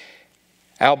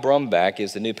 Al Brumbach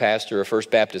is the new pastor of First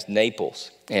Baptist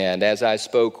Naples, and as I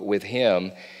spoke with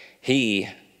him, he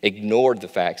ignored the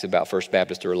facts about First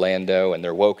Baptist Orlando and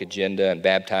their woke agenda and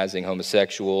baptizing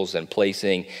homosexuals and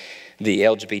placing the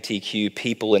LGBTQ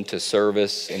people into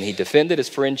service, and he defended his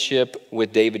friendship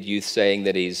with David Youth, saying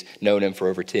that he's known him for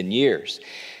over 10 years.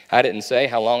 I didn't say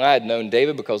how long I had known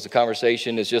David because the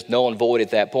conversation is just null and void at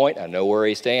that point. I know where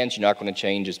he stands. You're not going to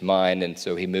change his mind, and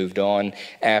so he moved on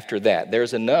after that.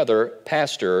 There's another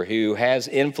pastor who has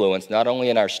influence not only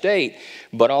in our state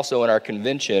but also in our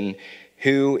convention,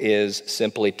 who is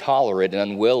simply tolerant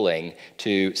and unwilling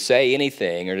to say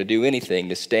anything or to do anything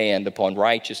to stand upon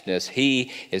righteousness.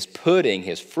 He is putting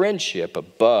his friendship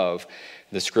above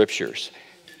the Scriptures,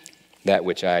 that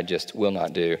which I just will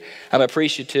not do. I'm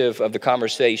appreciative of the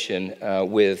conversation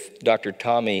with Dr.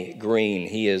 Tommy Green.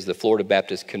 He is the Florida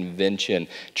Baptist Convention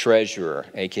treasurer,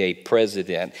 aka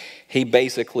president. He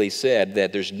basically said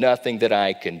that there's nothing that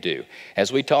I can do.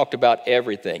 As we talked about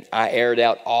everything, I aired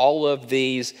out all of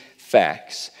these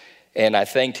facts, and I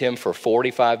thanked him for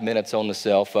 45 minutes on the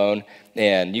cell phone,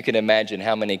 and you can imagine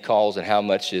how many calls and how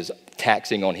much is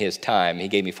taxing on his time. He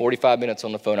gave me 45 minutes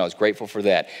on the phone. I was grateful for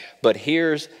that. But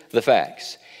here's the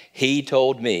facts. He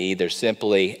told me there's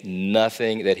simply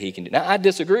nothing that he can do. Now, I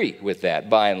disagree with that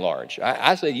by and large.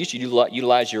 I say you should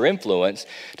utilize your influence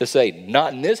to say,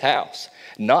 not in this house,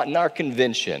 not in our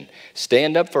convention.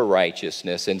 Stand up for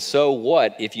righteousness, and so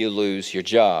what if you lose your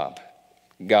job?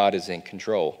 God is in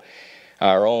control.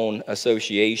 Our own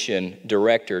association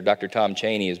director, Dr. Tom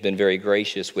Chaney, has been very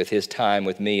gracious with his time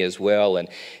with me as well, and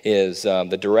is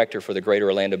the director for the Greater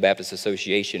Orlando Baptist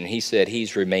Association. He said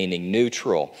he's remaining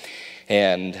neutral.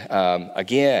 And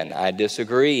again, I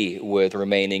disagree with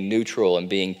remaining neutral and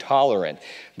being tolerant.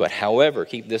 But however,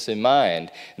 keep this in mind,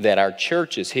 that our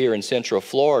churches here in Central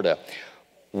Florida,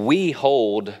 we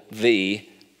hold the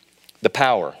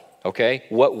power. Okay?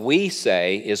 What we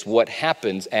say is what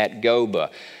happens at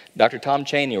GOBA. Dr. Tom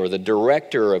Chaney, or the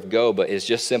director of GOBA, is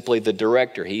just simply the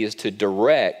director. He is to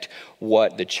direct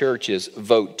what the churches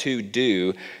vote to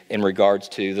do in regards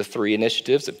to the 3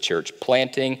 initiatives of church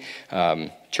planting,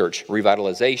 church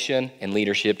revitalization, and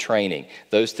leadership training.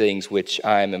 Those things which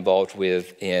I am involved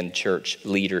with in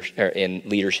in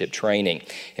leadership training,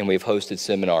 and we've hosted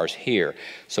seminars here.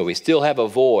 So we still have a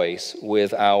voice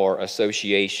with our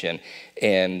association,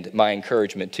 and my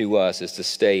encouragement to us is to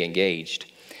stay engaged.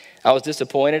 I was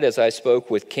disappointed as I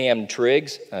spoke with Cam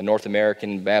Triggs, a North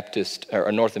American Baptist, or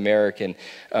a North American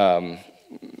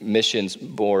Missions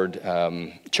Board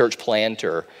church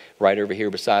planter right over here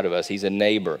beside of us. He's a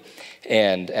neighbor.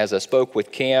 And as I spoke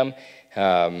with Cam,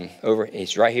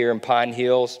 he's right here in Pine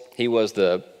Hills. He was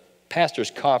the pastor's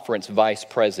conference vice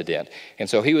president. And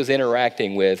so he was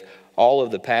interacting with all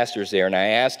of the pastors there, and I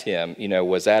asked him,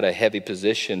 was that a heavy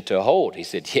position to hold? He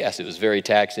said, yes, it was very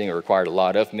taxing. It required a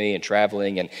lot of me and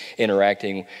traveling and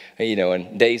interacting,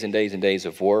 and days and days and days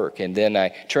of work. And then I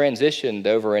transitioned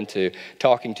over into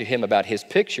talking to him about his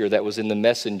picture that was in the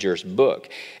Messenger's book.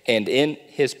 And in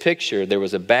his picture, there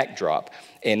was a backdrop.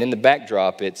 And in the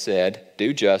backdrop, it said,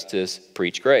 do justice,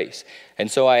 preach grace. And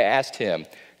so I asked him,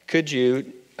 could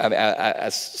you I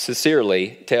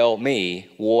sincerely tell me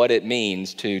what it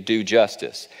means to do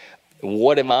justice?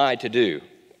 What am I to do?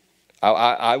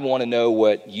 I want to know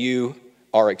what you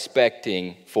are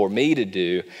expecting for me to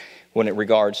do when it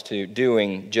regards to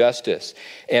doing justice.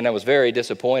 And I was very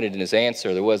disappointed in his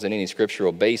answer. There wasn't any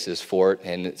scriptural basis for it,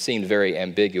 and it seemed very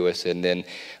ambiguous. And then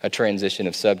a transition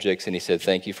of subjects, and he said,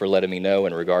 thank you for letting me know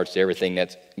in regards to everything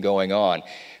that's going on.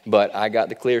 But I got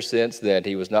the clear sense that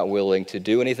he was not willing to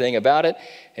do anything about it,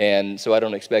 and so I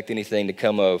don't expect anything to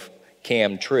come of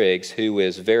Cam Triggs, who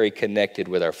is very connected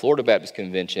with our Florida Baptist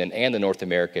Convention and the North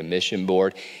American Mission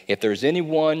Board. If there's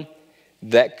anyone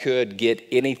that could get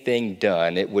anything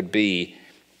done, it would be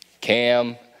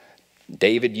Cam,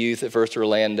 David Youth at First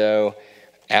Orlando,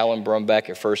 Alan Brumback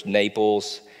at First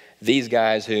Naples, these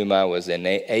guys whom I was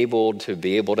enabled to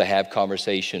be able to have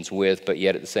conversations with, but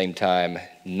yet at the same time,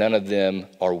 none of them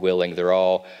are willing. They're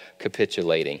all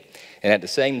capitulating. And at the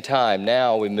same time,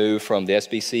 now we move from the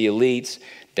SBC elites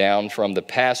down from the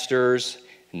pastors,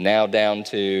 now down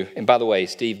to, and by the way,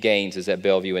 Steve Gaines is at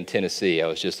Bellevue in Tennessee. I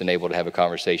was just enabled to have a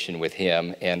conversation with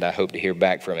him, and I hope to hear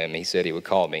back from him. He said he would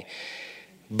call me.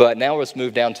 But now let's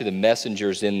move down to the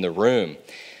messengers in the room.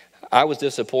 I was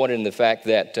disappointed in the fact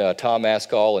that Tom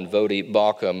Askell and Vodi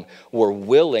Bakum were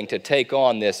willing to take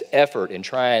on this effort in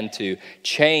trying to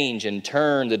change and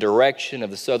turn the direction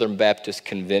of the Southern Baptist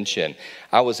Convention.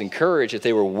 I was encouraged that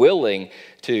they were willing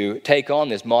to take on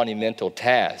this monumental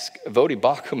task. Vodi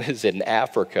Bakum is in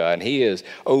Africa, and he is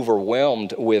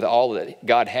overwhelmed with all that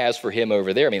God has for him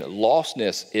over there. I mean,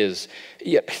 lostness is,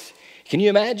 can you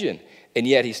imagine? And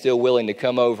yet he's still willing to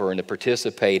come over and to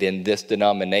participate in this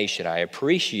denomination. I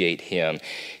appreciate him.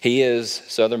 He is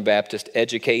Southern Baptist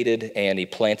educated, and he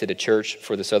planted a church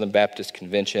for the Southern Baptist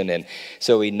Convention, and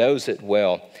so he knows it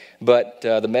well. But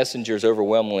the messengers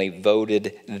overwhelmingly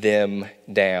voted them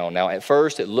down. Now, at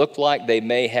first, it looked like they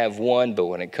may have won, but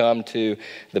when it come to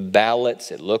the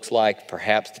ballots, it looks like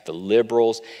perhaps that the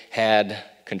liberals had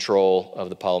control of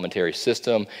the parliamentary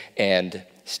system and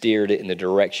steered it in the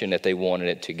direction that they wanted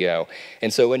it to go.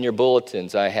 And so in your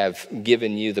bulletins, I have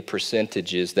given you the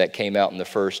percentages that came out in the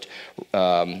first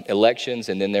elections,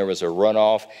 and then there was a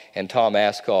runoff, and Tom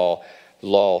Askell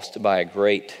lost by a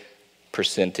great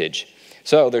percentage.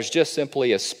 So there's just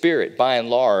simply a spirit, by and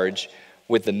large,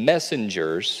 with the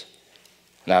messengers.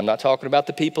 Now, I'm not talking about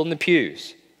the people in the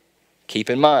pews. Keep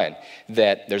in mind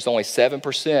that there's only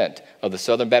 7% of the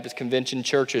Southern Baptist Convention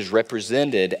churches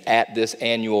represented at this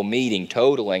annual meeting,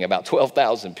 totaling about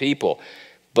 12,000 people.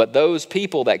 But those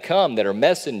people that come, that are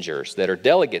messengers, that are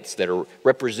delegates, that are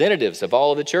representatives of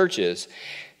all of the churches,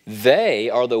 they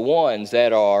are the ones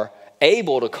that are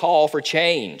able to call for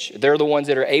change. They're the ones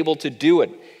that are able to do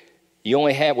it. We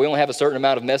only have a certain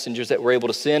amount of messengers that we're able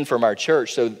to send from our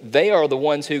church. So they are the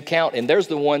ones who count, and there's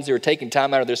the ones who are taking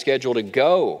time out of their schedule to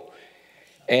go.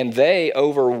 And they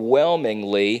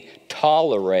overwhelmingly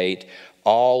tolerate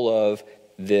all of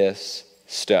this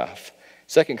stuff.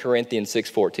 2 Corinthians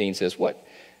 6:14 says, what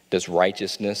does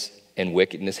righteousness and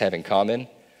wickedness have in common?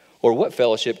 Or what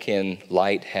fellowship can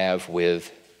light have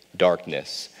with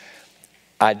darkness?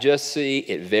 I just see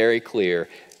it very clear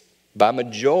by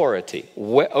majority,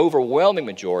 overwhelming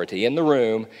majority in the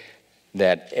room,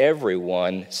 that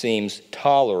everyone seems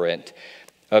tolerant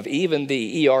of even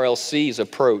the ERLC's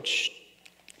approach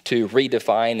to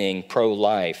redefining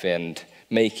pro-life and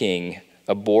making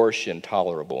abortion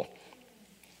tolerable.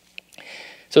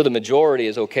 So the majority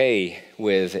is okay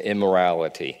with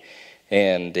immorality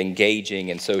and engaging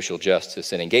in social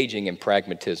justice and engaging in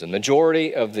pragmatism.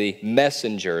 Majority of the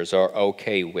messengers are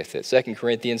okay with it. 2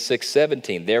 Corinthians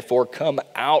 6:17, therefore come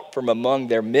out from among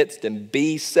their midst and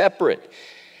be separate.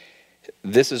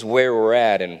 This is where we're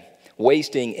at, and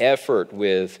wasting effort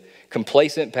with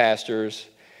complacent pastors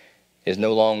is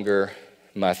no longer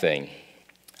my thing.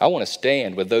 I want to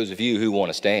stand with those of you who want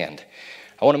to stand.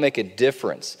 I want to make a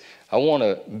difference. I want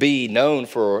to be known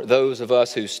for those of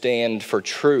us who stand for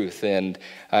truth. And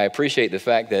I appreciate the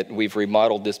fact that we've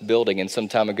remodeled this building, and some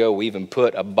time ago we even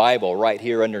put a Bible right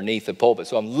here underneath the pulpit.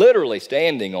 So I'm literally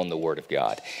standing on the Word of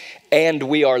God. And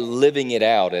we are living it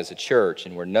out as a church,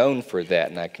 and we're known for that,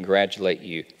 and I congratulate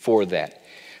you for that.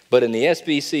 But in the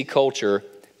SBC culture,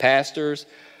 pastors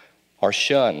are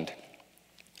shunned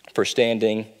for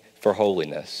standing for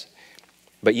holiness.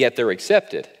 But yet they're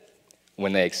accepted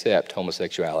when they accept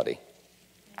homosexuality.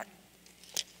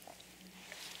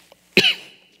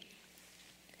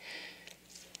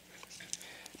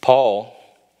 Paul,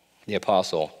 the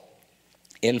apostle,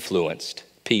 influenced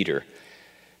Peter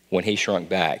when he shrunk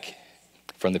back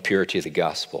from the purity of the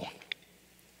gospel.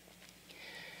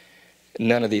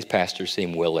 None of these pastors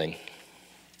seem willing.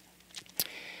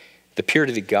 The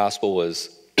purity of the gospel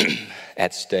was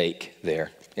at stake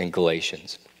there in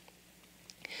Galatians.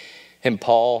 And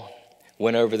Paul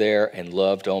went over there and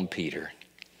loved on Peter.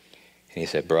 And he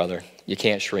said, brother, you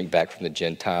can't shrink back from the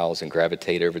Gentiles and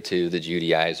gravitate over to the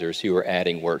Judaizers who are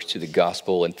adding works to the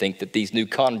gospel and think that these new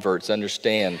converts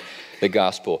understand the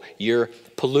gospel. You're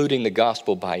polluting the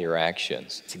gospel by your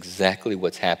actions. It's exactly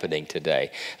what's happening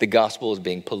today. The gospel is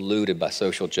being polluted by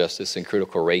social justice and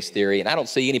critical race theory, and I don't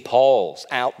see any Pauls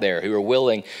out there who are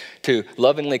willing to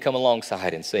lovingly come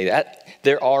alongside and say that.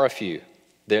 There are a few.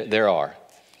 There are.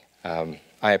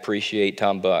 I appreciate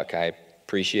Tom Buck. I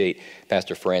appreciate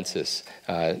Pastor Francis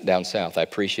down south. I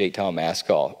appreciate Tom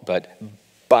Askell. But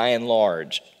by and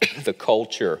large, the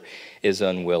culture is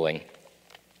unwilling.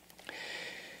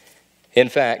 In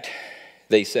fact,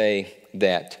 they say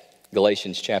that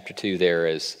Galatians chapter 2 there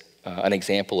is an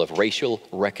example of racial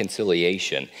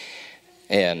reconciliation.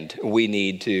 And we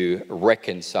need to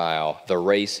reconcile the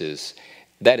races.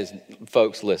 That is,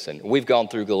 folks, listen, we've gone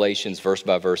through Galatians verse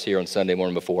by verse here on Sunday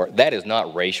morning before. That is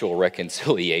not racial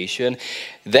reconciliation.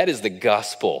 That is the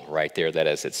gospel right there that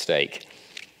is at stake.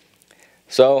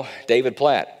 So, David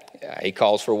Platt, he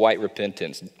calls for white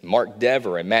repentance. Mark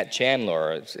Dever and Matt Chandler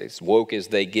are as woke as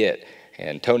they get.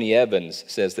 And Tony Evans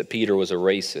says that Peter was a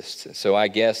racist. So I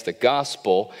guess the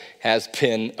gospel has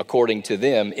been, according to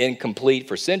them, incomplete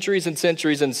for centuries and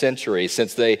centuries and centuries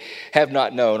since they have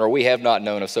not known, or we have not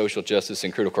known, of social justice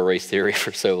and critical race theory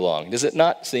for so long. Does it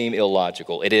not seem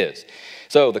illogical? It is.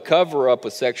 So the cover-up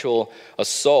with sexual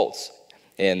assaults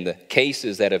and the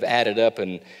cases that have added up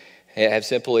and have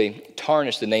simply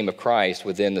tarnished the name of Christ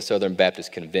within the Southern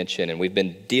Baptist Convention, and we've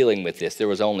been dealing with this. There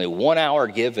was only 1 hour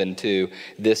given to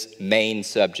this main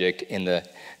subject in the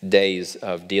days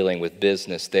of dealing with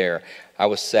business there. I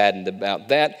was saddened about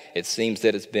that. It seems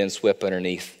that it's been swept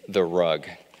underneath the rug.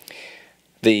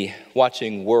 The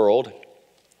watching world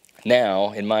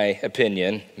now, in my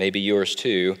opinion, maybe yours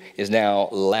too, is now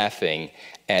laughing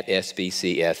at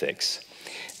SBC ethics.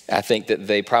 I think that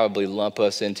they probably lump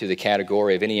us into the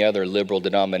category of any other liberal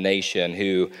denomination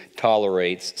who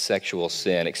tolerates sexual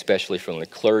sin, especially from the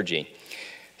clergy.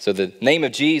 So the name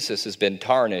of Jesus has been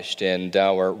tarnished and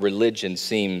our religion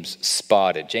seems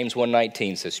spotted. James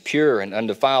 1:19 says, pure and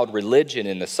undefiled religion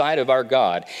in the sight of our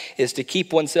God is to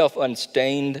keep oneself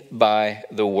unstained by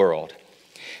the world.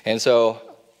 And so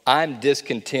I'm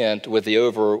discontent with the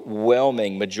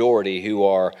overwhelming majority who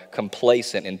are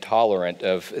complacent and tolerant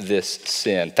of this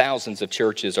sin. Thousands of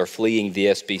churches are fleeing the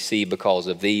SBC because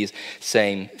of these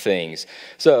same things.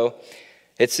 So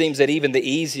it seems that even the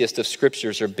easiest of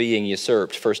scriptures are being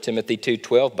usurped. 1 Timothy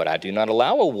 2:12, but I do not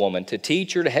allow a woman to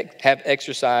teach or to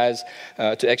exercise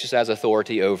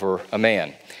authority over a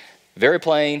man. Very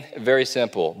plain, very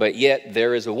simple, but yet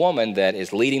there is a woman that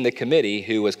is leading the committee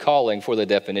who is calling for the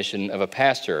definition of a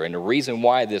pastor. And the reason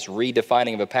why this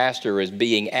redefining of a pastor is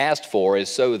being asked for is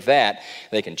so that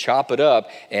they can chop it up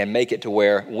and make it to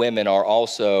where women are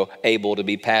also able to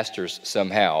be pastors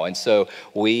somehow. And so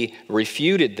we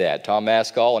refuted that. Tom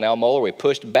Askell and Al Mohler, we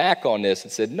pushed back on this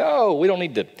and said, no, we don't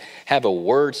need to have a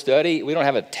word study. We don't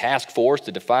have a task force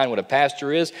to define what a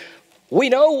pastor is. We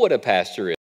know what a pastor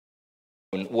is.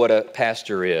 What a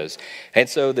pastor is. And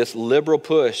so this liberal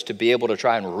push to be able to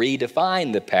try and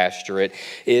redefine the pastorate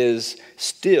is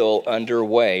still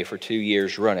underway for 2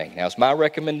 years running. Now, it's my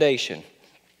recommendation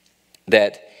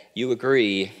that you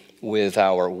agree with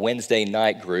our Wednesday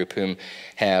night group whom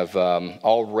have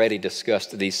already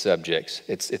discussed these subjects.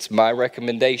 It's my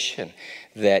recommendation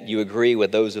that you agree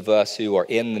with those of us who are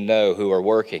in the know, who are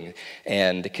working,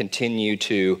 and continue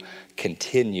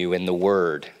in the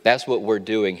Word. That's what we're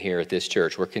doing here at this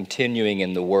church. We're continuing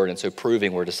in the Word, and so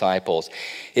proving we're disciples.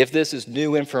 If this is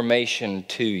new information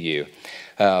to you,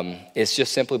 it's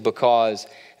just simply because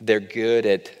they're good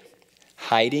at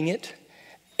hiding it,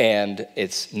 and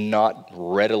it's not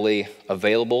readily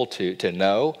available to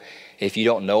know. If you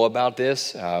don't know about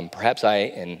this, perhaps I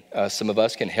and some of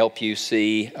us can help you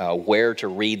see where to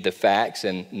read the facts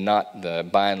and not the,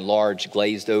 by and large,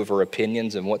 glazed over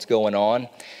opinions of what's going on.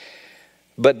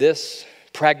 But this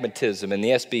pragmatism in the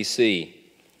SBC,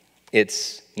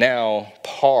 it's now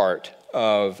part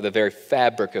of the very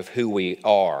fabric of who we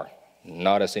are.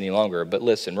 Not us any longer, but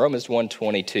listen, Romans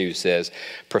 1:22 says,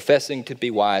 professing to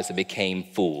be wise, they became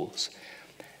fools.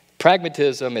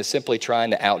 Pragmatism is simply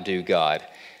trying to outdo God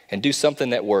and do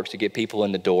something that works to get people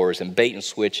in the doors and bait and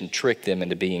switch and trick them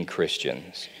into being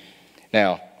Christians.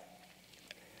 Now,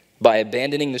 by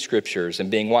abandoning the scriptures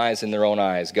and being wise in their own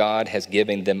eyes, God has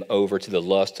given them over to the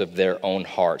lust of their own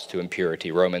hearts to impurity,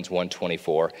 Romans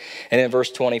 1:24. And in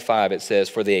verse 25 it says,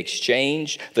 for they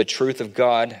exchanged the truth of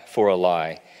God for a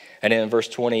lie. And then in verse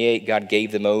 28, God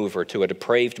gave them over to a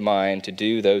depraved mind to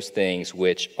do those things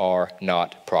which are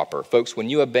not proper. Folks, when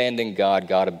you abandon God,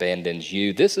 God abandons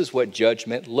you. This is what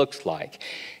judgment looks like.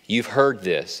 You've heard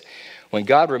this. When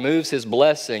God removes his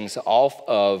blessings off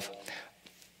of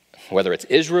whether it's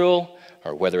Israel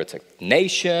or whether it's a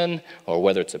nation or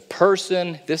whether it's a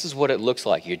person, this is what it looks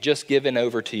like. You're just given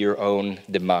over to your own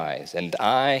demise. And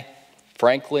I,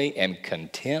 frankly, am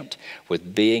content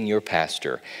with being your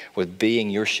pastor, with being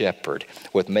your shepherd,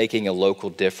 with making a local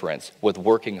difference, with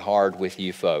working hard with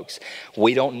you folks.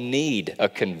 We don't need a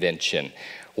convention.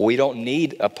 We don't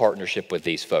need a partnership with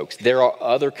these folks. There are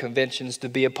other conventions to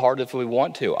be a part of if we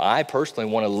want to. I personally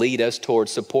want to lead us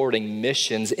towards supporting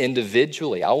missions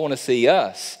individually. I want to see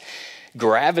us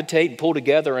gravitate and pull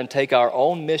together and take our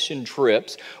own mission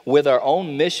trips with our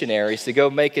own missionaries to go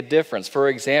make a difference. For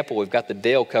example, we've got the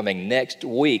Dale coming next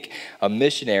week, a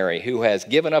missionary who has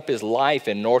given up his life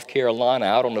in North Carolina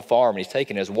out on the farm. And he's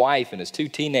taken his wife and his 2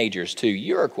 teenagers to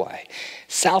Uruguay,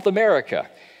 South America,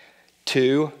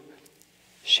 to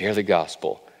share the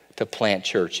gospel, to plant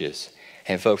churches.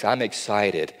 And folks, I'm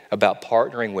excited about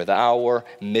partnering with our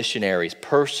missionaries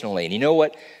personally. And you know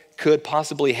what could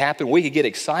possibly happen? We could get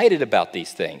excited about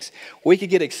these things. We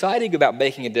could get excited about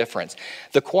making a difference.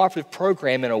 The cooperative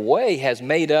program, in a way, has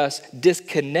made us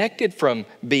disconnected from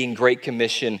being Great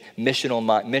Commission,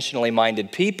 missionally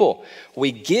minded people.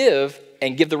 We give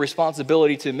and give the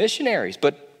responsibility to missionaries,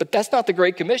 but that's not the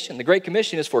Great Commission. The Great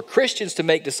Commission is for Christians to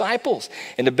make disciples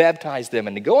and to baptize them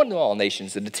and to go into all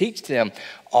nations and to teach them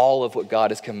all of what God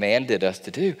has commanded us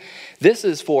to do. This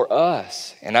is for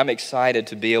us, and I'm excited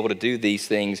to be able to do these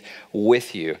things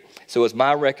with you. So it's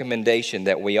my recommendation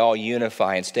that we all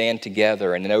unify and stand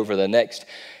together, and then over the next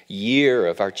year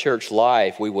of our church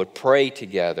life, we would pray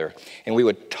together and we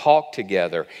would talk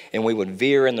together and we would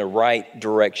veer in the right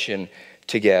direction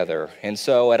together. And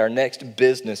so at our next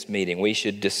business meeting, we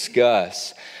should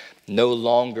discuss no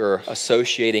longer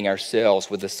associating ourselves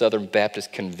with the Southern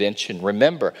Baptist Convention.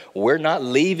 Remember, we're not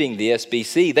leaving the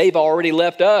SBC. They've already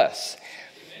left us.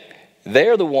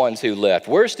 They're the ones who left.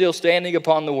 We're still standing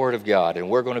upon the Word of God, and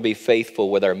we're going to be faithful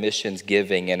with our missions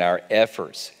giving and our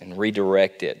efforts and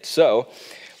redirect it. So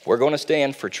we're going to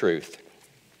stand for truth.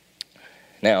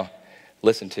 Now,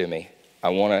 listen to me. I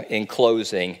want to, in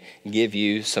closing, give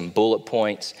you some bullet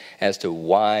points as to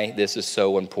why this is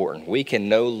so important. We can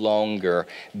no longer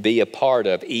be a part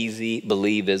of easy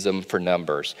believism for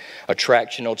numbers,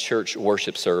 attractional church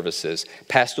worship services,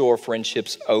 pastoral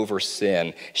friendships over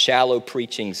sin, shallow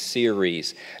preaching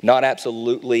series, not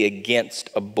absolutely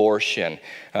against abortion,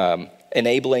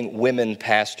 enabling women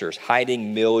pastors,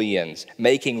 hiding millions,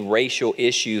 making racial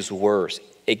issues worse,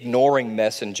 ignoring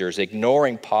messengers,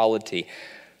 ignoring polity,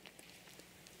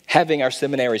 having our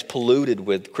seminaries polluted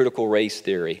with critical race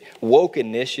theory, woke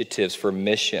initiatives for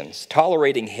missions,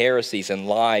 tolerating heresies and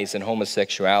lies and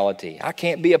homosexuality. I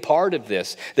can't be a part of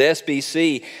this. The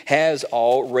SBC has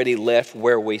already left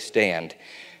where we stand.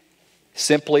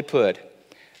 Simply put,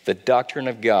 the doctrine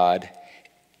of God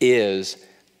is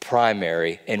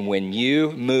primary. And when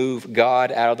you move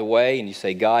God out of the way and you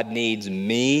say, God needs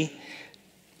me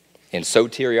in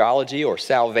soteriology or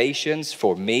salvations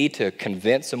for me to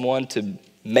convince someone to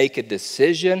make a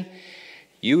decision,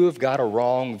 you have got a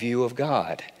wrong view of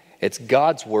God. It's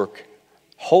God's work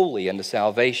wholly unto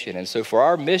salvation. And so for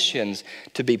our missions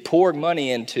to be poured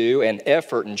money into and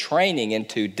effort and training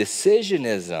into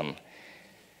decisionism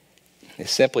is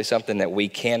simply something that we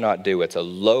cannot do. It's a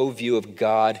low view of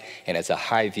God and it's a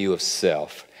high view of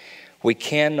self. We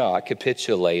cannot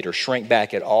capitulate or shrink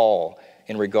back at all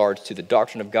in regards to the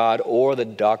doctrine of God or the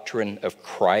doctrine of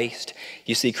Christ.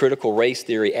 You see, critical race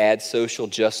theory adds social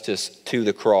justice to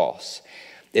the cross.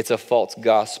 It's a false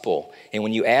gospel. And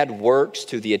when you add works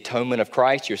to the atonement of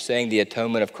Christ, you're saying the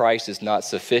atonement of Christ is not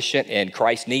sufficient and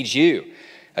Christ needs you.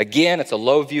 Again, it's a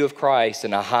low view of Christ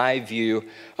and a high view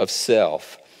of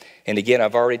self. And again,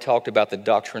 I've already talked about the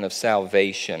doctrine of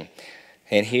salvation.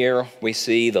 And here we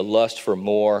see the lust for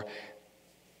more,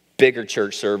 bigger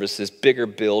church services, bigger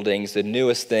buildings, the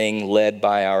newest thing led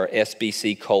by our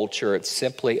SBC culture. It's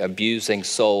simply abusing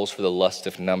souls for the lust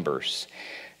of numbers.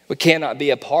 We cannot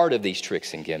be a part of these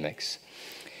tricks and gimmicks.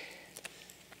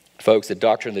 Folks, the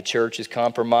doctrine of the church is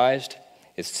compromised.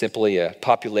 It's simply a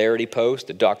popularity post.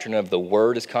 The doctrine of the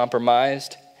word is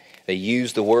compromised. They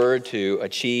use the word to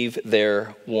achieve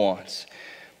their wants.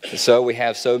 And so we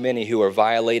have so many who are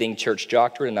violating church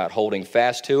doctrine and not holding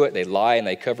fast to it. They lie and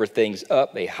they cover things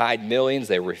up. They hide millions.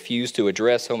 They refuse to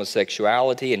address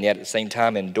homosexuality and yet at the same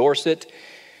time endorse it.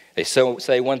 They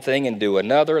say one thing and do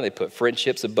another. They put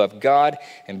friendships above God.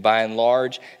 And by and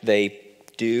large, they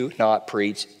do not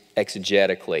preach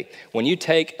exegetically. When you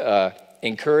take an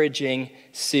encouraging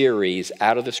series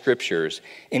out of the scriptures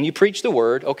and you preach the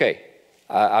word, okay,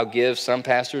 I'll give some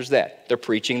pastors that. They're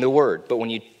preaching the word. But when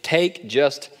you take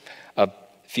just a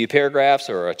few paragraphs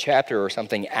or a chapter or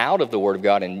something out of the word of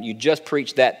God and you just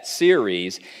preach that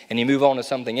series and you move on to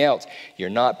something else, you're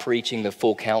not preaching the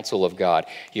full counsel of God.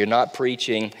 You're not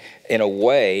preaching in a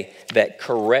way that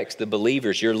corrects the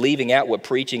believers. You're leaving out what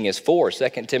preaching is for.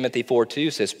 2 Timothy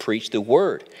 4:2 says, preach the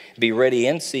word. Be ready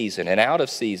in season and out of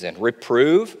season.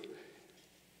 Reprove.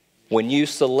 When you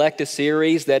select a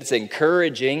series that's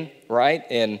encouraging, right,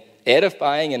 and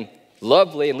edifying and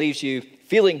lovely and leaves you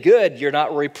feeling good, you're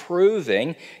not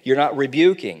reproving, you're not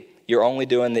rebuking. You're only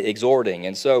doing the exhorting.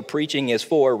 And so preaching is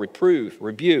for reprove,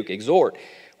 rebuke, exhort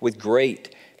with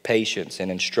great patience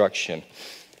and instruction.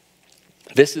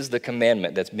 This is the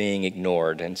commandment that's being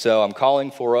ignored. And so I'm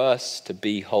calling for us to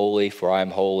be holy, for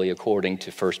I'm holy, according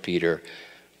to 1 Peter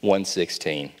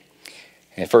 1:16.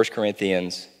 And 1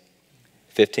 Corinthians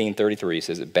 15:33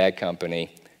 says that bad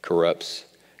company corrupts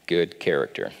good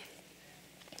character.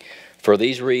 For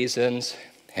these reasons,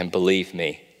 and believe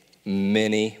me,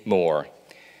 many more,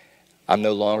 I'm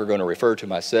no longer going to refer to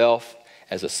myself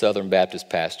as a Southern Baptist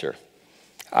pastor.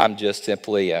 I'm just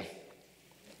simply a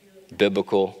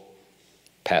biblical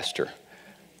pastor.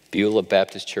 Beulah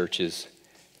Baptist Church's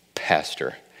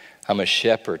pastor. I'm a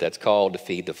shepherd that's called to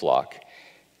feed the flock.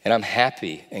 And I'm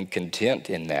happy and content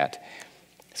in that.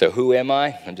 So who am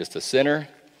I? I'm just a sinner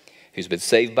who's been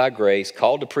saved by grace,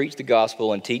 called to preach the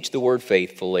gospel and teach the word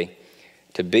faithfully,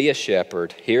 to be a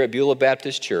shepherd here at Beulah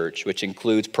Baptist Church, which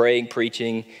includes praying,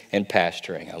 preaching, and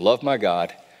pastoring. I love my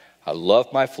God, I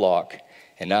love my flock,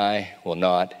 and I will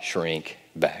not shrink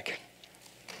back.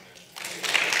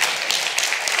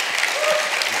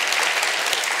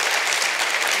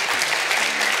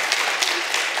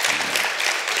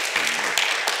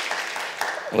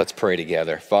 Let's pray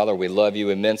together. Father, we love you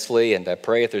immensely, and I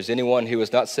pray if there's anyone who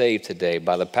is not saved today,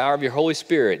 by the power of your Holy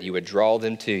Spirit, you would draw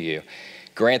them to you.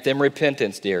 Grant them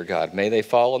repentance, dear God. May they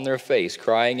fall on their face,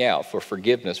 crying out for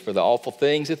forgiveness for the awful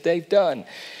things that they've done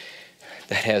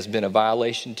that has been a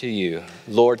violation to you.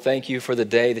 Lord, thank you for the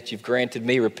day that you've granted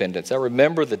me repentance. I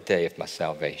remember the day of my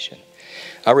salvation.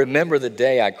 I remember the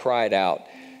day I cried out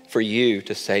for you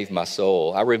to save my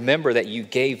soul. I remember that you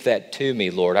gave that to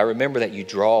me, Lord. I remember that you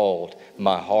drawed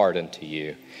my heart unto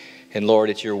you. And Lord,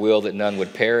 it's your will that none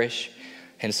would perish.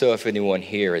 And so if anyone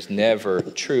here has never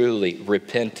truly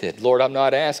repented, Lord, I'm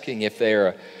not asking if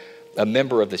they're a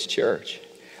member of this church.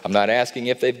 I'm not asking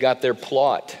if they've got their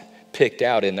plot picked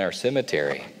out in our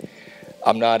cemetery.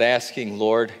 I'm not asking,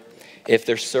 Lord, if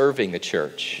they're serving the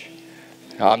church.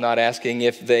 I'm not asking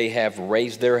if they have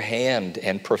raised their hand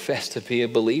and professed to be a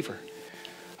believer.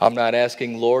 I'm not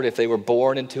asking, Lord, if they were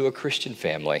born into a Christian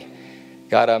family.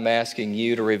 God, I'm asking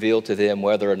you to reveal to them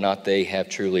whether or not they have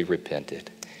truly repented.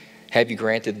 Have you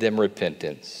granted them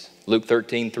repentance? Luke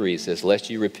 13:3 says, lest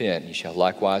you repent, you shall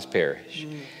likewise perish.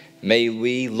 May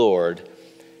we, Lord,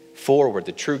 forward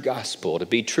the true gospel to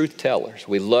be truth tellers.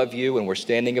 We love you and we're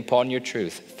standing upon your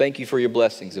truth. Thank you for your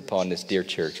blessings upon this dear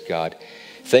church, God.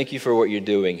 Thank you for what you're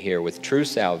doing here with true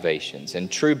salvations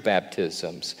and true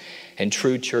baptisms and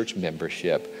true church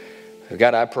membership.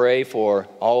 God, I pray for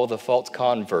all the false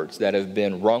converts that have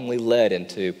been wrongly led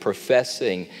into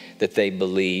professing that they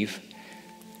believe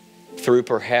through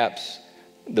perhaps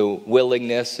the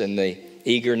willingness and the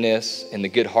eagerness and the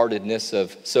good-heartedness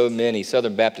of so many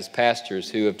Southern Baptist pastors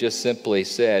who have just simply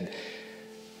said,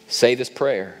 say this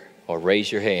prayer or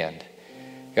raise your hand.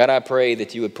 God, I pray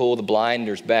that you would pull the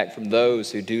blinders back from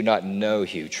those who do not know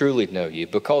you, truly know you,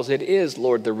 because it is,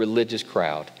 Lord, the religious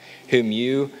crowd whom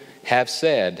you have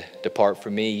said, depart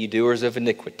from me, you doers of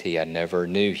iniquity, I never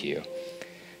knew you.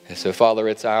 And so, Father,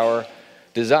 it's our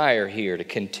desire here to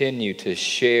continue to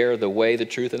share the way, the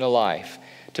truth, and the life,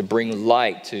 to bring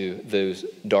light to those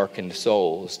darkened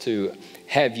souls, to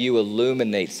have you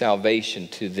illuminate salvation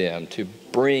to them, to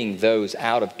bring those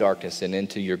out of darkness and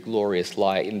into your glorious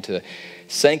light, and to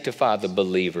sanctify the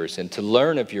believers, and to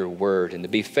learn of your word, and to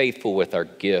be faithful with our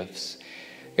gifts.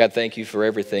 God, thank you for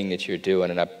everything that you're doing,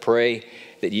 and I pray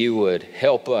that you would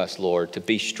help us, Lord, to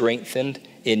be strengthened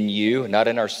in you, not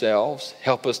in ourselves.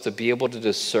 Help us to be able to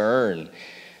discern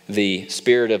the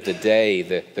spirit of the day,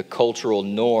 the cultural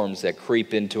norms that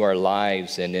creep into our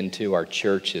lives and into our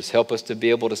churches. Help us to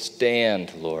be able to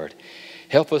stand, Lord.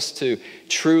 Help us to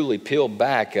truly peel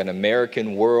back an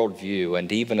American worldview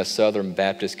and even a Southern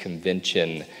Baptist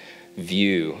Convention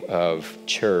view of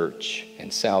church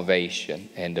and salvation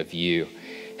and of you.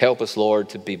 Help us, Lord,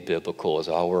 to be biblical is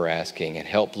all we're asking. And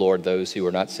help, Lord, those who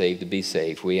are not saved to be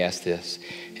saved. We ask this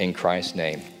in Christ's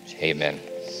name. Amen.